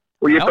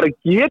 Og ég bara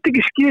get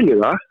ekki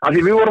skilið það, af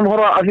því við vorum að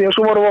horfa, af því að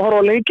svo vorum við að horfa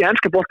að leiki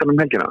enska boltanum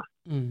helgina.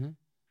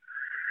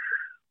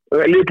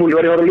 Liverpool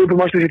var ég að horfa Liverpool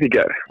Manchester City í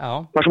gær.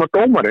 Það sem að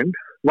dómarinn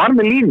var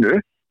með línu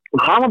og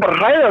hann var bara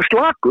hræða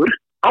slakur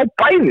á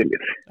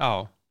bæðilið.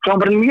 Svo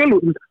hann bara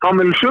lélugur,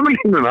 hann var með sömu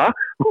línuna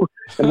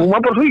en hún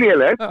var bara svo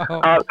léleg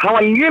að hann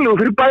var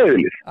lélugur fyrir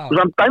bæðilið. Og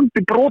svo hann dæmdi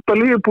brota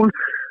Liverpool,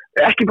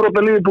 ekki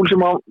brota Liverpool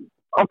sem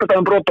átt að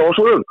dæma brota og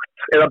svo öfugt,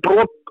 eða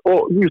brot og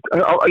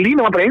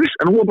lína var bara eins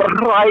en hún var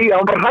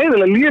bara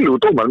hræðilega lélugur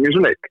dómarinn í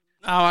þessu leik.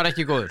 Það var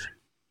ekki góður.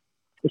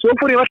 Og svo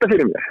fór ég velta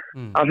fyrir mér,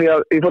 af því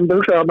að ég fór að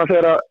hugsa þarna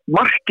þegar að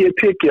markið er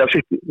tekið af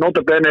City,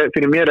 nota bene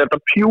fyrir mér er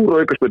þetta pjúr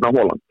aukaspyrna á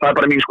Haaland, það er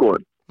bara mín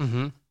skoðun.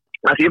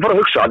 Af því ég fór að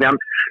hugsa, af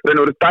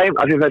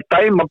því það er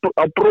dæma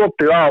á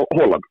brotið á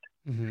Haaland,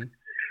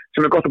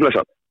 sem er gott að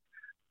blessa.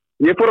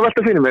 Ég fór að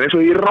velta fyrir mér eins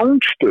og í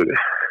rángstöðu,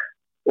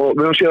 og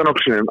við höfum séð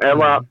nokkuð sinnum,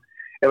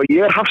 ef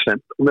ég er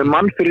hafsend og með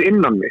mann fyrir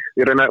innan mig,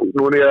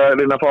 nú er ég að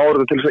reyna að fá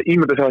orðu til þess að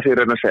ímynda það sem ég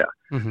reyna að segja.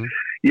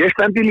 Ég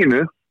stend í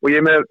línu og ég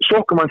er með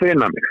sokkamann fyrir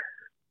innan mig.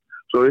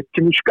 Svo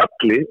kemur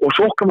skalli og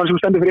sokkamann sem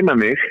stendur fyrir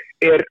innan mig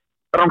er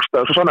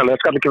rángstað, svo sannarlega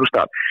að skalli kemur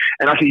stað.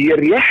 En af því ég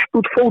er rétt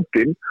út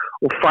fótinn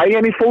og fæ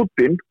hann í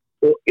fótinn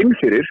og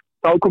innfyrir,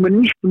 þá er komið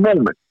nýtt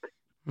moment.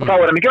 Og þá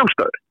er hann ekki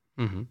rángstaður.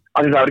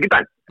 Af því það er ekki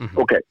dæmt.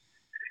 Ok.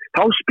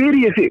 Þá spyr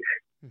ég þig,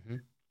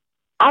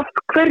 af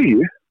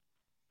hverju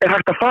er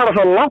hægt að fara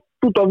það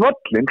langt út á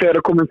völlin þegar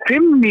það er komið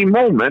 5 í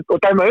moment og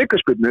dæma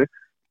aukaspyrnu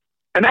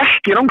en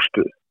ekki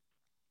rángstöðu?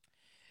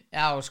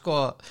 Já,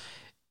 sko,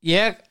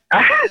 ég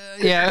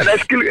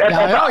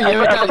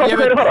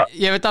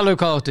veit alveg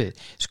hvað áttu við.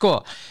 Sko,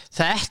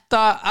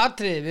 þetta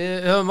atriði,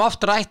 við höfum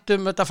oft rætt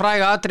þetta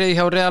fræga atriði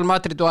hjá Real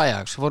Madrid og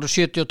Ajax, voru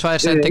 72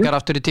 sendingar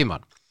aftur í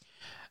tíman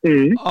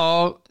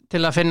og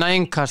til að finna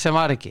einhver sem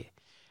var ekki.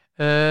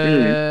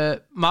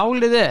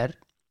 Málið er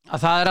að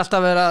það er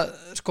alltaf verið að,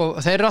 sko,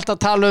 þeir eru alltaf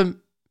að tala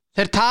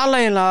þeir tala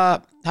eiginlega,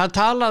 það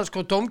tala, sko,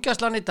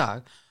 dómgæslan í dag,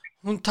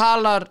 hún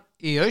talar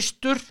í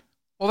austur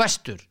og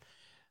vestur.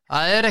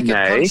 Það er ekki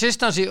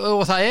konsistansi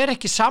og það er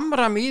ekki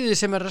samræmi í því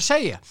sem er að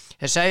segja.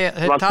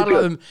 Þeir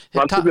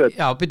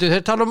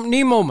tala um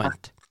ný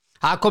moment.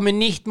 Það komið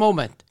nýtt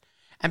moment.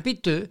 En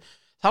býtu,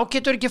 þá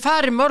getur ekki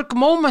farið mörg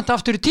moment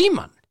aftur í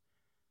tíman.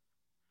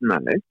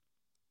 Nei.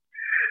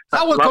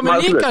 Þá er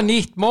komið líka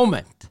nýtt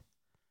moment.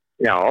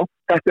 Já,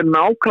 þetta er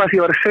nákvæmlega því að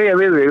ég var að segja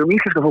við þig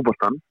íslenska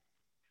fótboltann.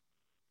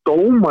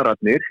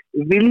 Dómararnir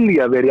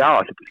vilja vera í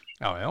aðalhlutverki.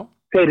 Já.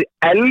 Þeir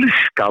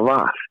elska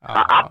VAR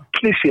að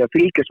allir sé að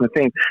fylgjast með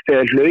þeim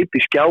þegar hlaupi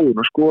skjáin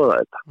og skoða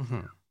þetta.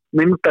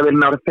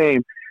 Myndavélnar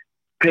þeim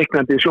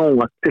teiknandi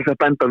sjónvarp til að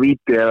benda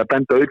víti eða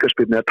benda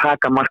aukaspyrnu eða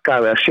taka mark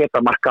af eða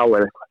setja mark á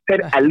eða eitthvað.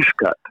 Þeir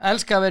elska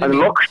þetta. Þannig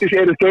loksins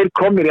eru þeir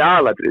komnir í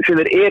aðalatrið sem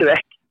þeir eru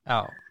ekki. Já.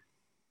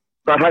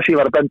 Það er það sem ég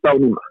var að benda á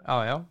núna.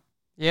 Já.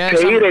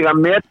 Þeir eiga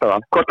að meta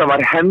það hvort það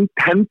var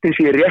hendin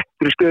sér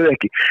réttur stöðu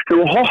ekki. Þegar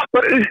þú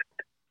hoppar upp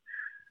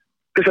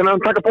til þess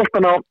að taka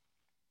boltan á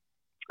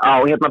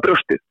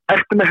brjóstið.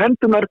 Ertu með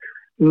hendunar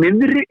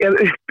niðri eða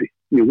uppi?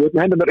 Jú, þú ert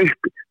með hendunar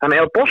uppi. Þannig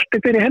ef boltið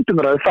fyrir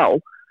hendunar að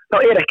þá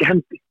er ekki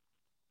hendi.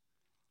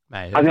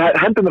 Þannig að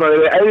hendunar að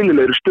vera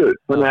eðlilegur stöð.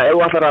 Þannig að ef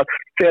þú ætlar að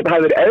segja að þetta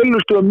hafi verið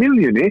eðlilegur stöð á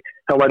miðjunni,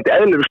 þá var þetta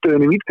eðlilegur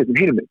stöðin í vítaspyrnu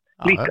hinum megin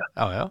líka.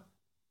 Já.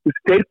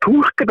 Þeir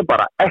túlka þetta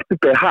bara eftir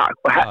beðið hag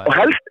og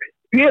helst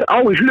þér á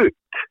í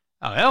hlut.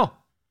 Já.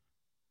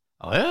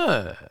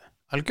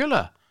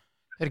 Algjörlega.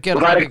 Og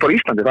það er ekki bara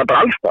Íslandi, það er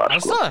bara allstaðar.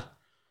 Allstaðar?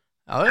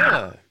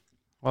 Já.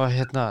 Og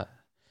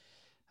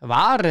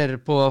VAR er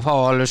búið að fá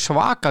alveg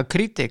svaka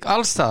kritik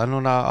allstaðar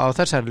núna á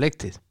þessari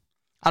leiktíð.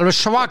 Alveg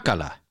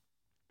svakalega.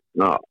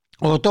 Já.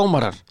 Og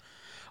dómarar.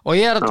 Og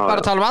ég er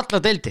bara að tala um alla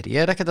deildir.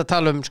 Ég er ekkert að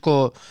tala um, sko,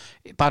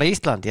 bara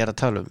Ísland. Ég er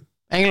að tala um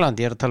England,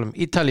 ég er að tala um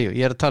Ítalíu,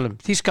 ég er að tala um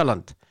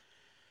Þýskaland.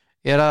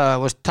 Ég er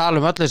að tala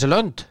um öll þessi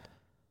lönd.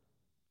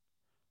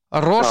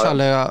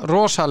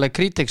 Rosalega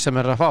kritik sem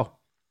er að fá.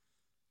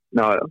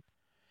 Já.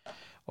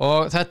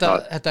 Og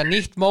þetta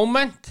nýtt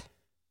moment,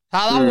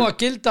 það á að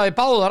gilda í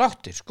báðar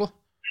áttir, sko.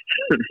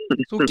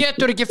 Þú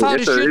getur ekki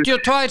farið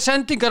 72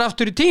 sendingar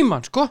aftur í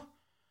tíman, sko.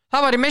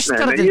 Það var í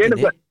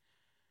meistaradeildinni.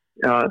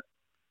 Já,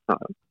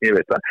 ég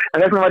veit það. En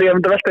þess vegna var ég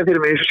að velta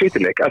fyrir mig í þessu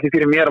Cityleik, af því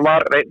fyrir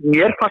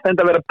mér fannst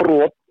enda að vera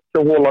brot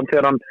hjá Haaland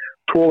þegar hann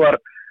tógar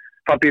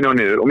Fabinho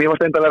niður, og mér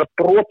fannst enda að vera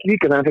brot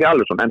líka þegar hann fyrir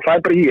Alisson, en það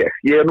er bara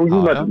ég er nú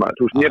United-maður,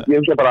 þú veist, ég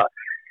hef bara,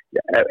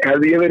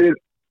 hefði ég verið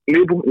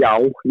já,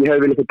 ég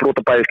hefði viljað fótt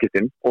brota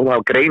bæðiskiptin og það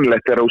var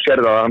greinlegt þegar þú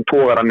sérði að hann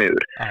tógar hann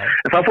niður.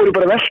 En það fór ég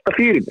bara að velta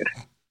fyrir mér.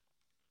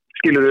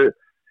 Skilurðu,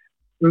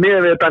 með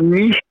þetta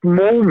nýtt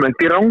moment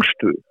í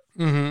rángstöðu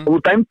og þú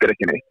dæmdir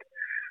ekki neitt.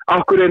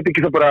 Akkur þetta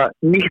ekki það bara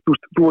nýtt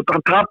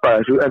hann tapaði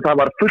þessu en það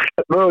var fullt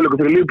möguleikum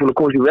fyrir Liverpool að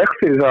komast í veg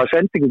fyrir það að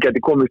sendingin geti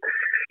komið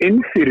inn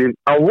fyrir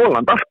á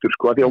Haaland aftur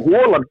sko, því að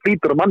Haaland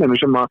flýtur á manninu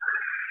sem að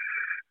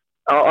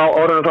á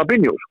orðinu það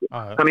Fabinho sko.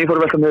 Þannig ég fór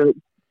að velta með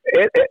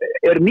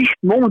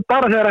nýtt moment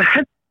bara þegar það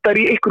hendar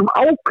í einhverjum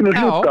ákveðnum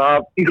hluta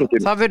af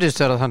íþróttinu. Það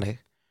virðist vera þannig.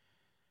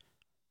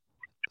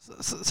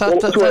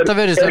 Þetta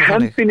virðist vera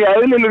þannig. Hendin í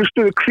eðlilegri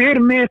stöðu, hver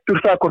metur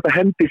það hvort það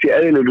hendis í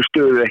eðlilegri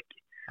stöðu ekki?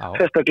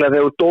 Sérstaklega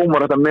þegar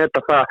dómar að meta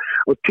það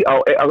á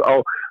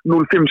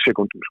 0,5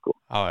 sekúndum sko.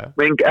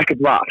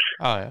 Ekkert var.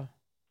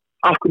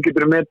 Af hverju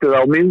getur það metið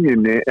á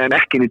miðjunni en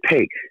ekki inn í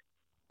teig?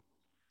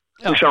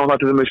 Við sjáum það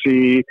til dæmis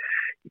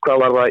hvað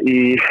var það í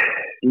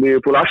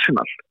Liverpool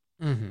Arsenal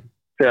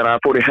þegar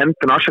það fór í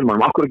hendina Arsenal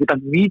af hverju geta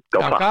hann víta á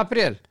það?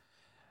 Gabriel.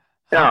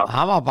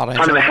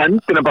 Hann er með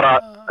hendina bara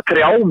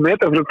 3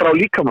 metra frá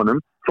líkamannum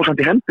fór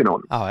samt í hendina á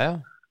honum.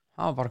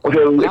 Og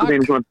þegar þú einhvern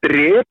veginn svona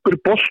drepur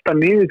bolta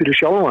niður fyrir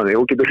sjálfan þig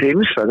og getur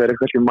hreinsa þegar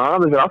kannski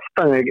maður fyrir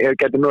aftan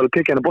getur mögulega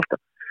tekið hennar bolta.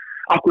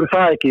 Akkur er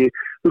það ekki,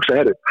 hugsa,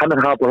 hann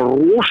er að hafa bara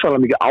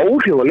rosalega mikið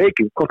áhrif á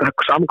leikin,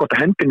 saman hvort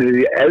að hendin er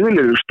í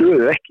eðlilegu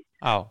stöðu ekki.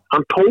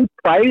 Hann tók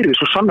bæri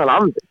svo sannlega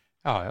af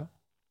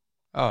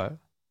þeim.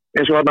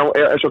 Eins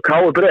og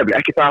Káur Breiðablik,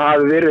 ekki það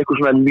hafi verið eitthvað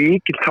svona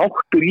líkill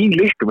þáttur í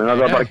leiknum en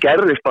það bara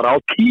gerðist bara á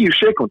 10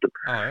 sekúndum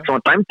sem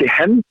hann dæmdi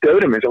hendi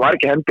öðrum sem var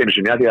ekki hendinu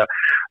sinni því að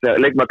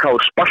leikmaður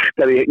Káur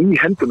sparkaði í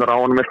hendunar á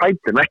honum með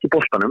fætinum, ekki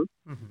boltanum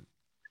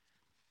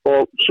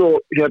og svo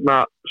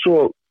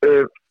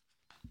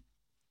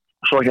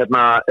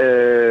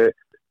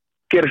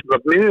gerist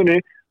þetta á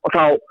miðjunni og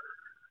þá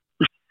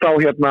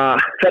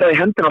fer það í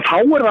hendina og þá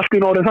er það allt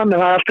í orðið þannig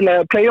að það er alltaf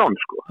að play on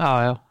sko.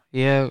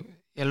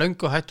 Ég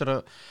löngu hættur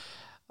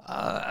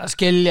að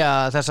skilja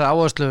þessar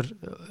áherslur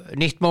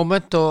nýtt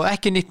moment og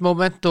ekki nýtt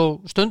moment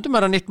og stundum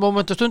er það nýtt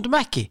moment og stundum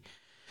ekki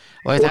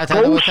og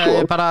það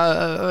er bara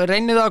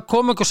reynið að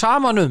koma ykkur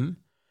saman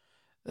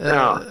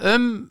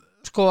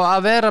sko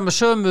að vera með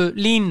sömu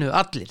línu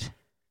allir.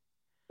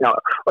 Já,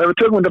 og ef við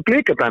tökum þetta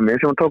blikadæmi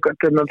sem hann tók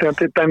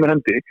þegar dæmir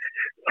hendi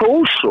þó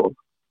svo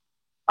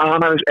að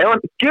ef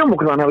hann gefum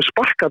okkur það að hann hafi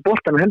sparkað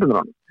boltan með hendunum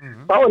á hann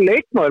þá er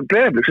leikmaður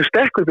Breiðablik sem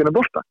stekkur upp inn á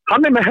bolta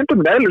hann er með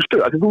hendunum í eðlilegri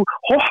stöðu því þú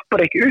hoppar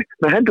ekki upp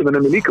með hendunum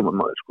með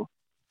líkamannmaður sko.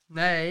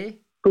 Nei.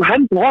 Þú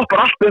hoppar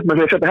allt upp með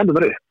því að setja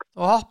hendunum upp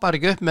og hoppar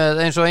ekki upp með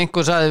eins og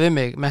einhver sagði við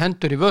mig með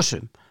hendur í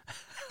vössum.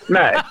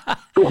 Nei,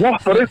 þú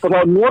hoppar upp og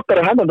þá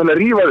notar hendunum til að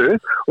rífa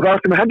upp og þá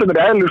ertu með hendunum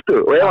í eðlilegri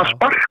stöðu og ef hann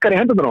sparkar í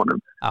hendunum á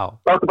honum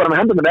þá ertu bara með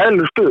hendunum í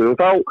eðlilegri stöðu og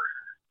þá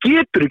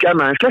getur ekki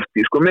annað en sleppt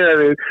í sko með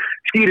við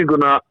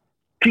skýringuna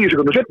 10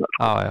 sekúndur seinna.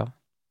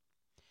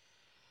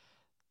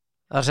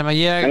 Það sem að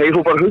ég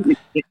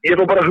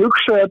fór bara að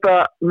hugsa þetta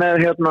með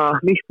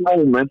nýtt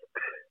moment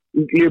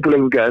í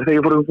Liverpool þegar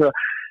ég fór að hugsa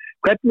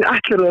hvernig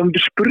ætlar það að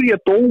myndi spyrja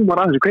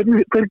dómar að þessu,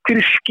 hver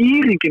er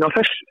skýringin á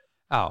þessu?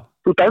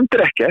 Þú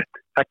dæmdir ekkert,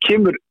 það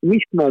kemur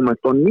nýtt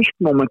moment og nýtt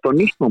moment og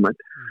nýtt moment.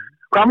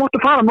 Hvað máttu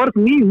fara mörg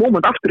nýtt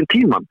moment aftur í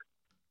tíman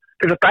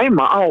til að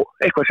dæma á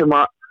eitthvað sem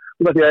að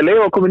því að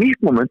leiða að koma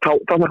nýtt moment þá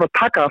máttu að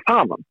taka það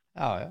þaðan.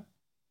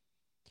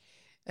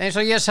 Eins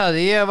og ég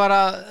sagði, ég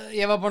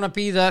var búin að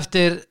bíða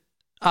eftir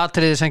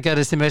atriði sem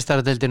gerðist í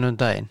meistaradeildinu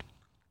daginn.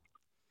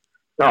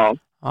 Já.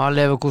 Á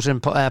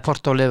Leverkusen,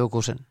 Porto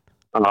Leverkusen.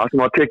 Það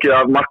var tekið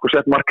af mark og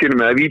sett mark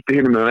hinum eða víti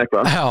hinum eða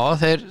eitthvað. Já,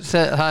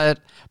 það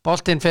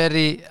boltinn fer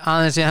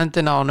aðeins í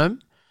hendina á honum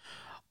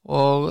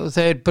og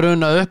þeir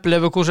bruna upp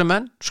Leverkusen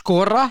menn,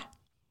 skora,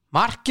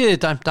 markið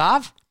dæmt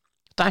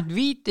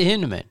víti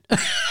hinum einn.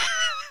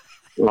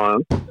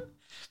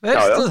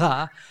 Veistu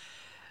það?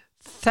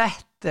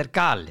 Þetta er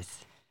galið.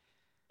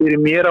 Fyrir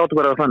mér áttu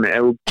bara þannig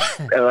ef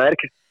það er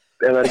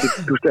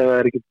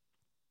ekki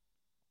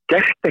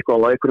gert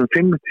eitthvað á einhverjum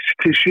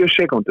 5-7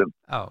 sekúndum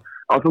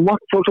að þú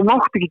mátt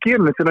ekki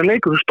gera neitt þegar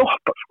leikur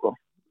stoppar sko.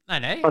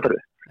 Nei.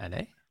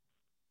 Þannig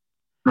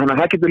að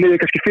það getur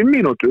liðið kannski 5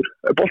 mínútur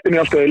boltinn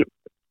í alltaf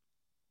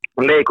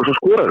leik og svo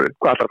skorar við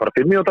hvað ætlar bara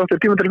 5 mínútur aftur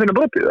tíma til að finna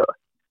brotið það?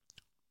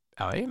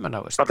 Já, ég menna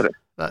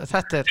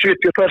þetta er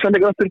 72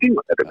 sendingar aftur í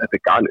tíma þetta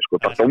er galið sko,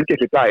 það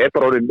dómgæsli það er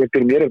bara orðið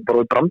fyrir mér er bara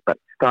orðið brandar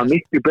það er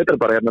miklu betra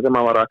bara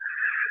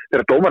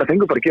þegar dómar að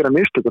fengu bara að gera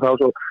mistök og það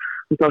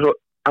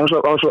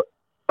var svo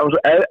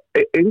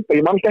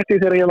ég mann eftir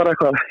þegar ég var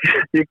eitthvað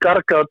ég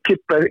gargaði að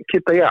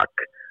kitta jak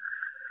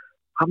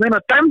hann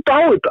meina dæmda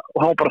á þetta og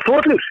hann var bara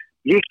þorlur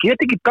ég get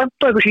ekki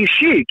dæmda á eitthvað sem ég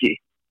sé ekki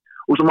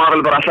og svo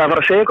maður bara alltaf að fara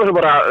að segja eitthvað sem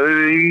bara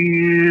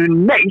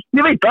nei,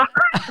 ég veit það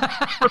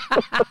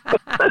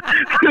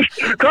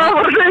hvað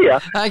var að segja?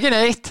 Ekki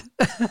neitt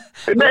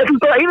nei, þú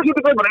veist það einu sem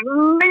þú bara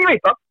nei, ég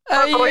veit það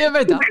ég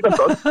veit það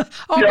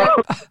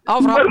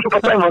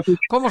áfram,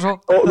 koma svo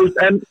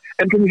en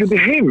þegar ég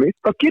sendi heimi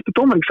þá getur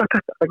dómarinn ekki sagt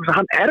þetta þannig að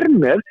hann er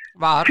með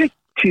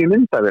 50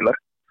 myndavélar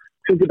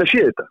sem geta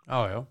séð þetta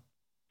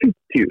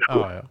 50 sko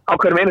á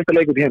hverjum einasta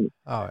leikur í heimi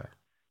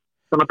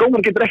þannig að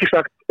dómarinn getur ekki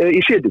sagt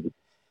ég sé þetta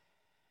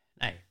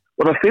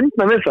og það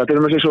finna við það til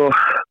að maður sé svo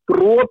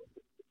brot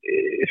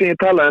sem ég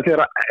talaði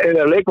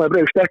þegar leikmaður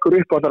Breiðablik stekkur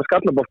upp á þar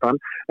skallaboltan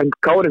en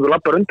Káringur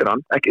lappar undir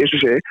hann, ekki eins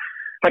og segi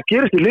það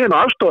gerist í liðinu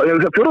aðstofa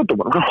eða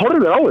fjórðardómar, hann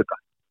horfir á þetta.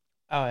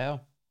 Já.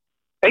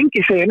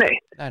 Engi segir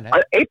neitt. Nei. Það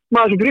er einn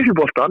maður sem grýfir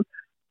boltan.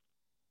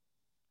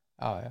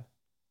 Já.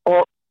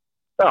 Og,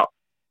 já.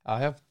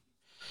 Já.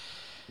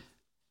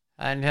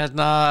 En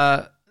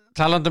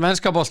talandi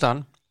enska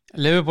boltan,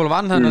 Liverpool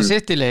vann þennan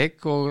City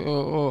leik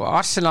og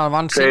Arsenal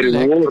vann City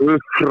leik. Þeir voru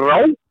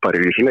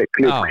frábærir í þessu leik.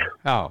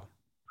 Já.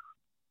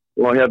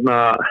 Og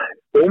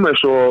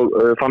Gómez og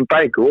Van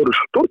Dijk voru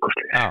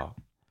stórkostlegir. Já.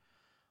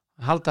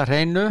 Halda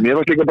hreinu. Mér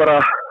fannst líka bara,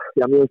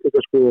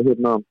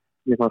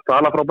 mér fannst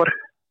Sala frábær.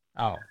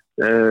 Já.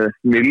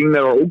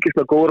 Milner var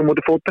ógeðslega góður á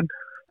móti Foden.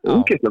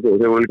 Ógeðslega góður.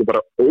 Þeir voru líka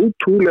bara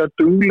ótrúlega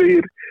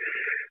duglegir.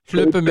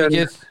 Hlupu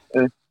mikið.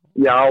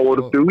 Já, og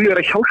voru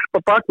duglegir að hjálpa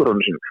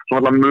bakverðunum sínum.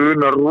 Svona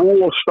munar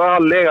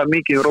rosalega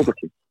mikið í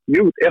Róbertson.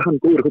 Jú, hann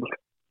góður í fótbolta.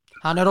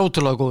 Hann er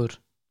ótrúlega góður.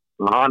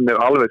 Hann er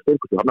alveg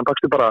stórkostlegur. Hann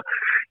bakstu bara,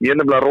 ég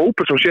nefnilega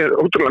Róbertson sé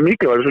ótrúlega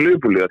mikilvægur þessu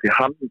Liverpool-liða því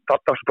hann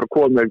tattast bara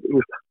kóð með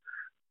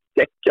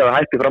geggjaða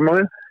hætti fram á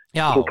því.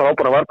 Já. Svo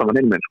frábæra vartan hann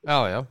innmenn.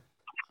 Já.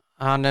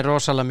 Hann er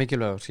rosalega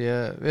mikilvægur.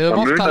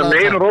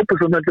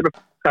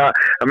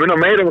 Það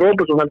munar meira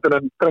Róbertson heldur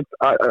en Trent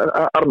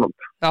Arnold.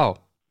 Já,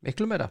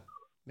 miklu meira.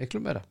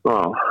 Já.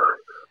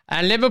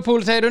 En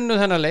Liverpool þeir unnu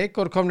þennan leik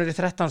og komnir í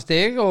 13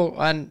 stig og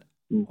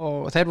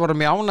þeir voru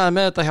mjög ánægði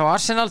með þetta hjá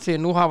Arsenal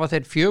því nú hafa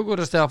þeir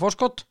 4 stiga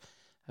forskott.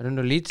 Þeir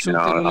unnu Leeds út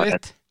í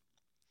leitt.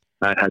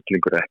 Það er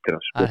hellingur eftir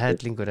það. Það er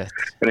hellingur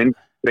eftir.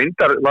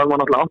 Reyndar var maður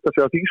náttúrulega átt að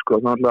segja því sko,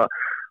 þannig að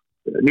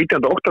 19.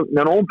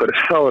 nóvember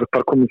þá er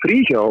bara komið frí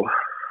hjá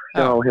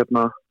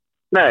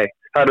nei,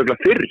 það er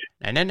auðvitað fyrr.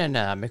 Nei, það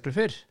er miklu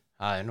fyrr.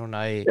 Það er núna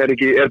í...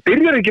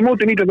 Byrjar ekki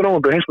móti 19.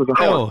 nóvember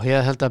heimsmeistaramótið? Jó, ég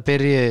held að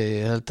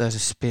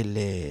þessi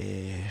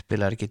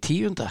spilar ekki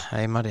 10.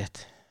 Það er maður rétt.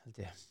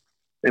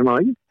 Er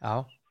maður ekki? Já.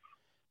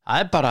 Það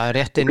er bara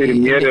rétt inn í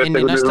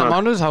næsta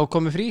mánuð, þá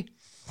komið frí.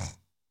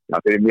 Já,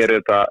 fyrir mér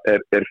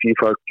er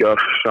FIFA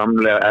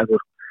gjörsamlega,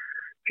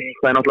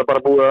 FIFA er náttúrulega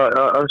bara búið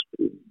að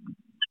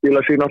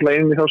spila sig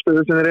náttúrulega inn í þá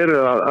stöðu sem þeir eru,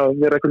 að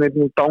vera eitthvað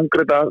neitt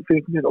dángreita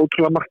fyrir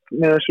ótrúlega margt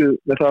með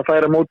það að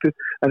færa mótið,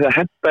 en það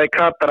henta í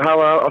Katar að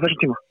hafa á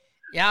þessum tíma.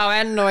 Já,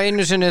 enn og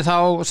einu sinni þá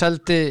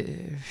seldi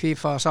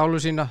FIFA sálu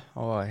sína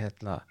og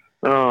það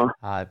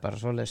er bara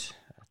svoleiðis.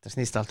 Þetta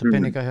snýst alltaf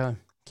peninga hjá þeim.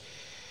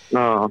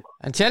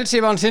 En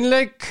Chelsea vann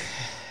sinnleik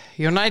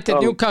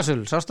United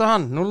Newcastle, sástu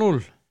hann?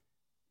 0-0.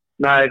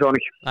 Nei, það var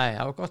ekki. Nei,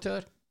 það var gott hjá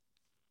þér.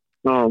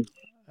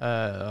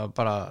 Það var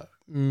bara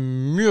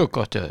mjög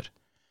gott hjá þér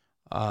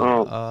að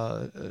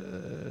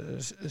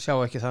sjá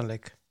ekki þann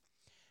leik.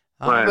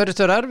 Það verður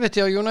þér erfitt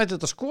hjá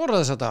United að skora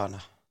þessa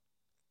dagana.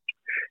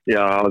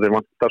 Já, þeir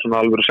vantar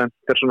svona alvöru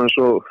sendir svona eins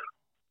og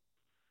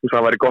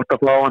það væri gott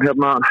að flá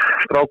hann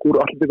strák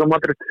úr Atletico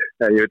Madrid.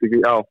 Ég veit ekki,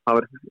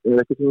 það er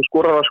ekki sem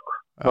skorar það sko.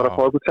 Það var að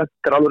fá eitthvað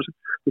sendir alvöru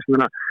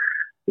sendir.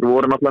 Þeir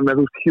voru náttúrulega með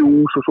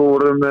Hughes og svo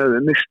voru með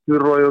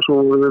Nistelrooy og svo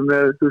voru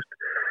með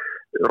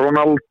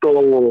Ronaldo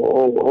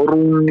og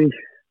Rooney.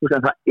 En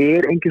það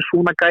er engin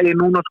svona gæi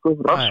núna sko.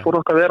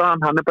 Rashford átt að vera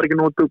hann er bara ekki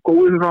nógu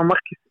góður fyrir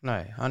markið.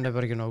 Nei, hann er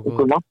bara ekki nógu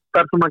góður. Og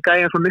vantar svona gæi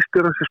eins og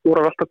Nistelrooy sem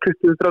skorar alltaf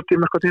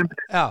 20-30 mörg á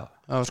tímabili. Já,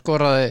 hann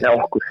skoraði. Já,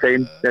 okkur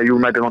þeim,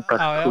 United vantar.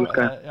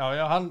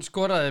 Já, hann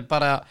skoraði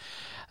bara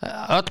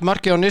öll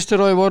markið á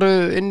Nistelrooy voru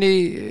inn í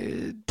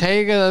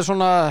teig eða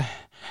svona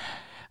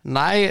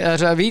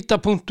þess að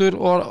vítapunktur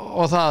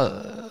og það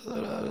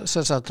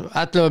sem sagt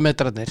 11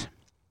 metrarnir.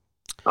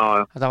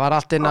 Já. Þetta var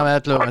allt innan við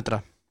 11 metra.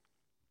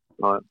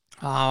 Já.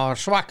 Það var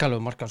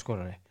svakalegu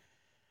markaskorari.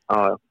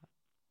 Já.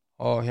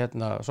 Og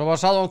svo var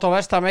Southampton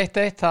West Ham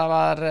 1-1, það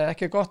var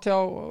ekki gott hjá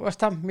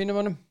West Ham mínum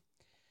mönnum.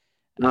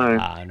 Nei.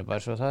 Það er nú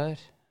bara svo það er.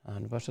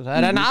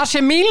 En AC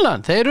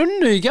Milan, þeir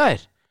unnu í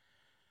gær.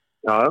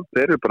 Já,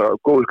 þeir eru bara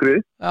góðu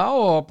skriði. Já,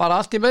 og bara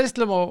allt í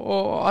meðslum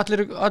og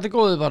allir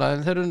góðu bara,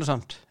 en þeir unnu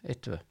samt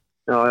 1-2.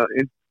 Já,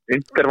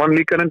 Inter vann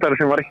líka reyndar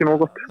sem var ekki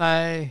nógu gott.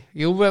 Nei,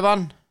 Juve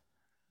vann.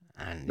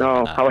 Já,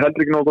 það var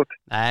heldur ekki nógu gott.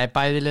 Nei,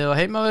 bæði lið á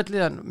heimavelli,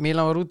 en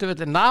Milan var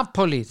útivelli.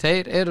 Napoli,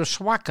 þeir eru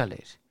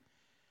svakalegir.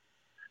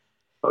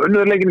 Það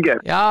unnuður leikinu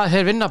gerð? Já,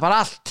 þeir vinna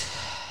bara allt.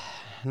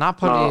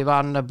 Napoli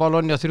vann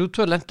Bologna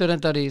 3-2, lendur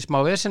reyndar í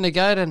smá vesinni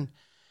gær, en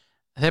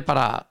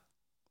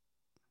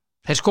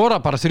þeir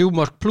skora bara 3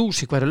 mörk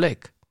plus í hverju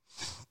leik.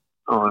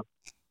 Já.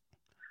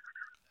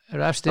 Þeir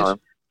eru efstir.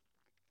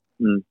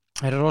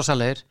 Þeir eru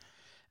rosalegir.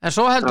 En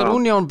svo heldur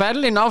Union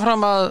Berlin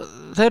áfram að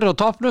þeir eru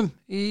á toppnum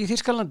í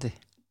Þýskalandi.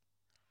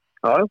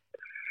 Já.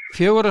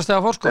 4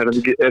 stiga forskot. Er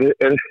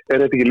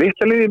þetta ekki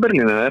litla liði í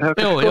Berlín?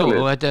 Jú,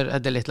 þetta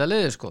er litla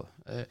liði sko.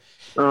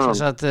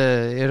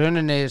 Í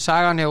rauninni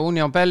sagan hjá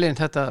Union Berlin,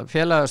 þetta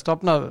félag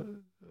stofnað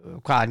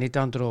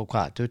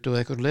 1920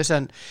 eitthvað leys,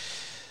 en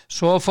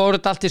svo fór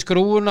þetta allt í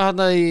skrúuna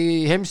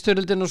í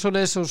heimstyrjöldinu og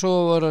svoleiðis, og svo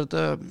voru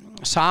þetta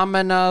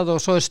sameinað og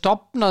svo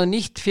stofnað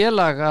nýtt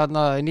félag í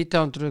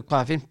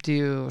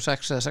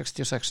 1956 eða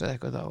 66 eða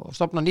eitthvað, og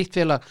stofnað nýtt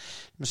félag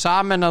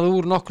sameinað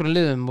úr nokkrum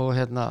liðum og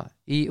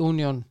í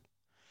Union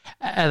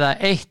eða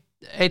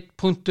 1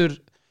 punktur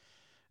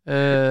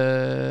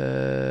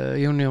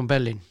Union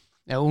Berlin.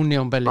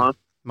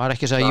 maður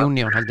ekki að segja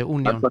Union, heldur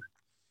Union.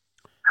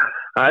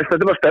 Þetta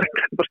er bara sterkt.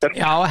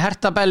 Já,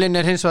 Hertha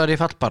Berlin hins vegar í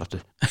fallbaráttu.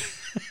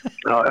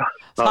 Já,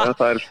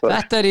 það er spöð.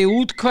 Þetta í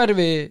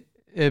útkverfi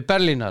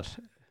Berlínar,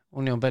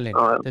 Union Berlin.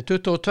 Þetta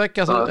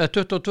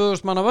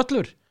 22.000 manna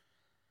völlur.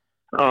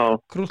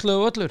 Krútlegu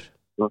völlur.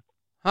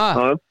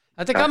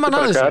 Þetta gaman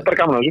að þessu.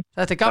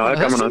 Þetta gaman að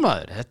þessu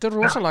maður. Þetta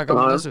rosalega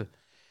gaman að þessu.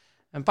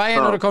 En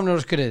Bayern eru komnir á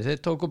skrið. Þeir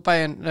tóku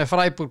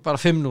Freiburg bara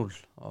 5-0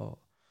 og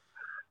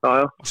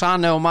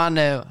Sane og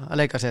Mane að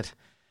leika sér.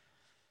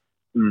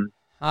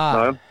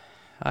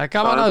 Það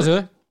gaman að þessu.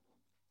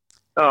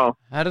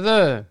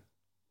 Herðu,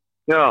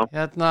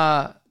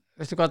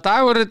 veistu hvað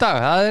dagur í dag?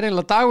 Það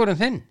eiginlega dagurinn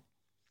þinn.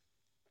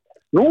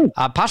 Nú?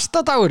 Að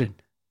pastadagurinn.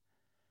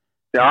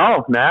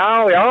 Já. Þetta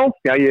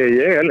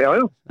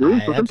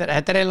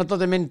eiginlega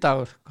dóttir minn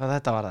dagur, hvað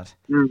þetta var þar.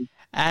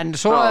 En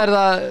svo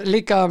það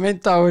líka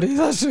myndagur í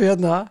þessu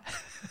hérna.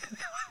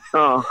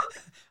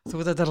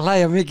 Þú þetta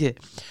hlæja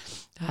mikið.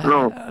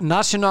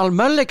 National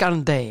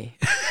Mulligan Day.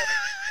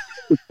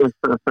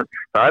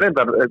 Það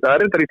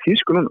er reyndar í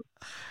tísku núna.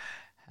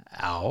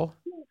 Já.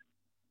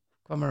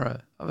 Hvað maður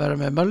að vera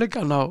með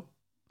Mulligan á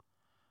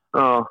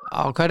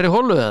hverri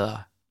hólu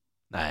eða?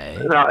 Nei.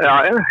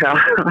 Já.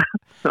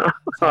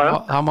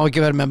 Það má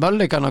ekki vera með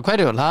Mulligan á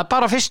hverju hólu. Það er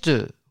bara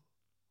fyrstu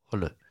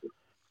hólu.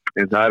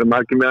 Það eru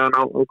margir með hann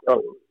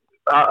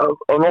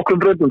á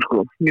nokkrum bröndum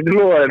sko. Ég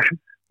lofa þér.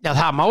 Já,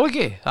 það má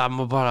ekki. Það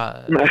má bara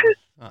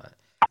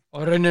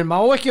og raunin má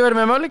ekki vera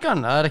með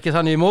Mulligan. Það er ekki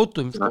þannig í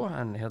mótum sko.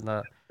 En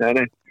hérna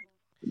Nei.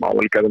 Má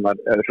líka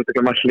þegar svo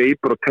ekki maður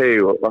hleypur og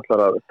teig og allar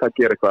að það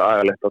gera eitthvað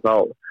agalegt og þá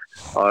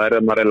er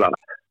það maður reyna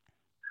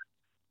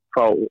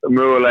fá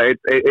mögulega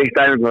eitt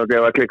æfingu að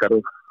gefa klikkar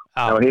og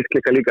ef að hitt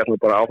klikkar líka þá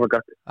bara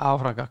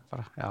áframgakt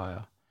bara,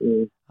 já.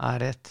 Það er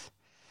rétt.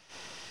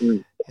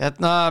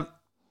 Hérna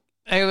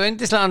eigum við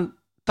yndislegan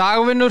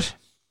dagvinnur.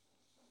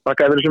 Takk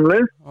fyrir sem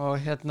leið. Og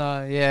hérna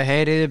ég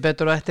heyri þið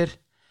betur og eftir.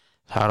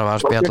 Það var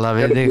að spjalla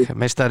við þig,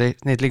 meistari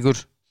snillingur.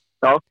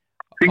 Já,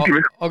 fínt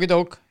við.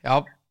 Okidók, já,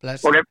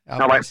 bless. Ok,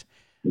 já, bæ.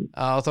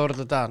 Á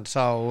Þórhallur dans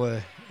á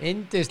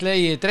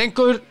yndislegi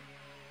drengur.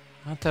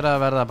 Þetta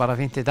að verða bara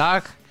fínt í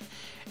dag.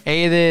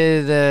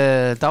 Eigið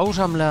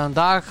dásamlegan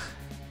dag,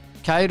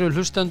 kæru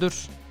hlustendur.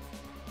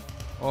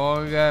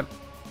 Og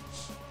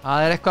það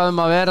er eitthvað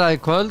að vera í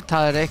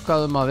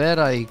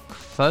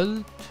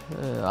kvöld.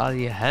 Að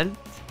ég held.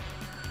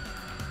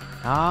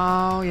 Já,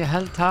 ég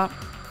held það.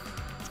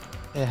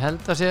 Ég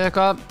held að sé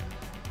eitthvað.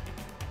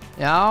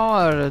 Já,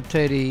 það eru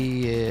tveir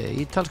í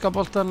ítalska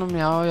boltanum.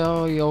 Já,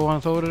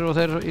 Jóhann Þórir og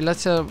þeir í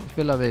Lecce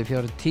spila við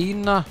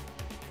Fiorentina.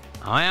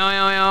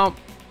 Já.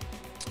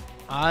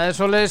 Það er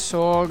svoleiðis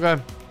og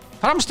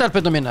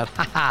framstelpunum mínar.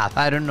 Það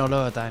er unnu á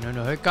laugardaginn,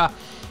 unnu Hauka.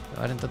 Ég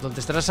var enda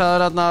dálítið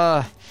stressaður þarna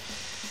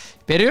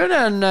byrjun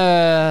en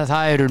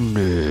það er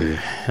unnu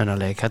þennan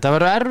leik. Þetta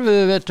verður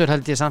erfiðu vetur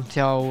held ég samt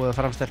hjá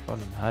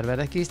framstelpunum. Það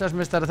verður ekki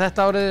Íslandsmeistari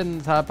þetta árið en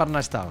það er bara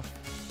næsta ár.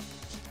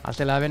 Allt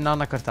til að vinna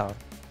annað hvert ár.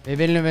 Við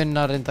viljum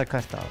vinna reyndar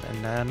hvert ár en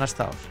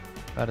næsta ár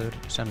verður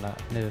sennilega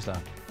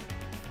niðurstaðan.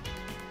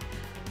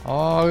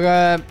 Og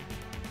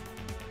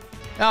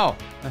já,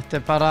 þetta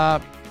er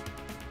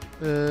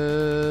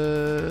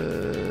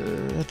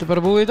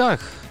bara búið í dag.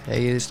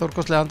 Eigið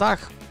stórkostlegan dag.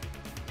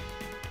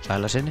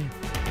 Sæla sinni.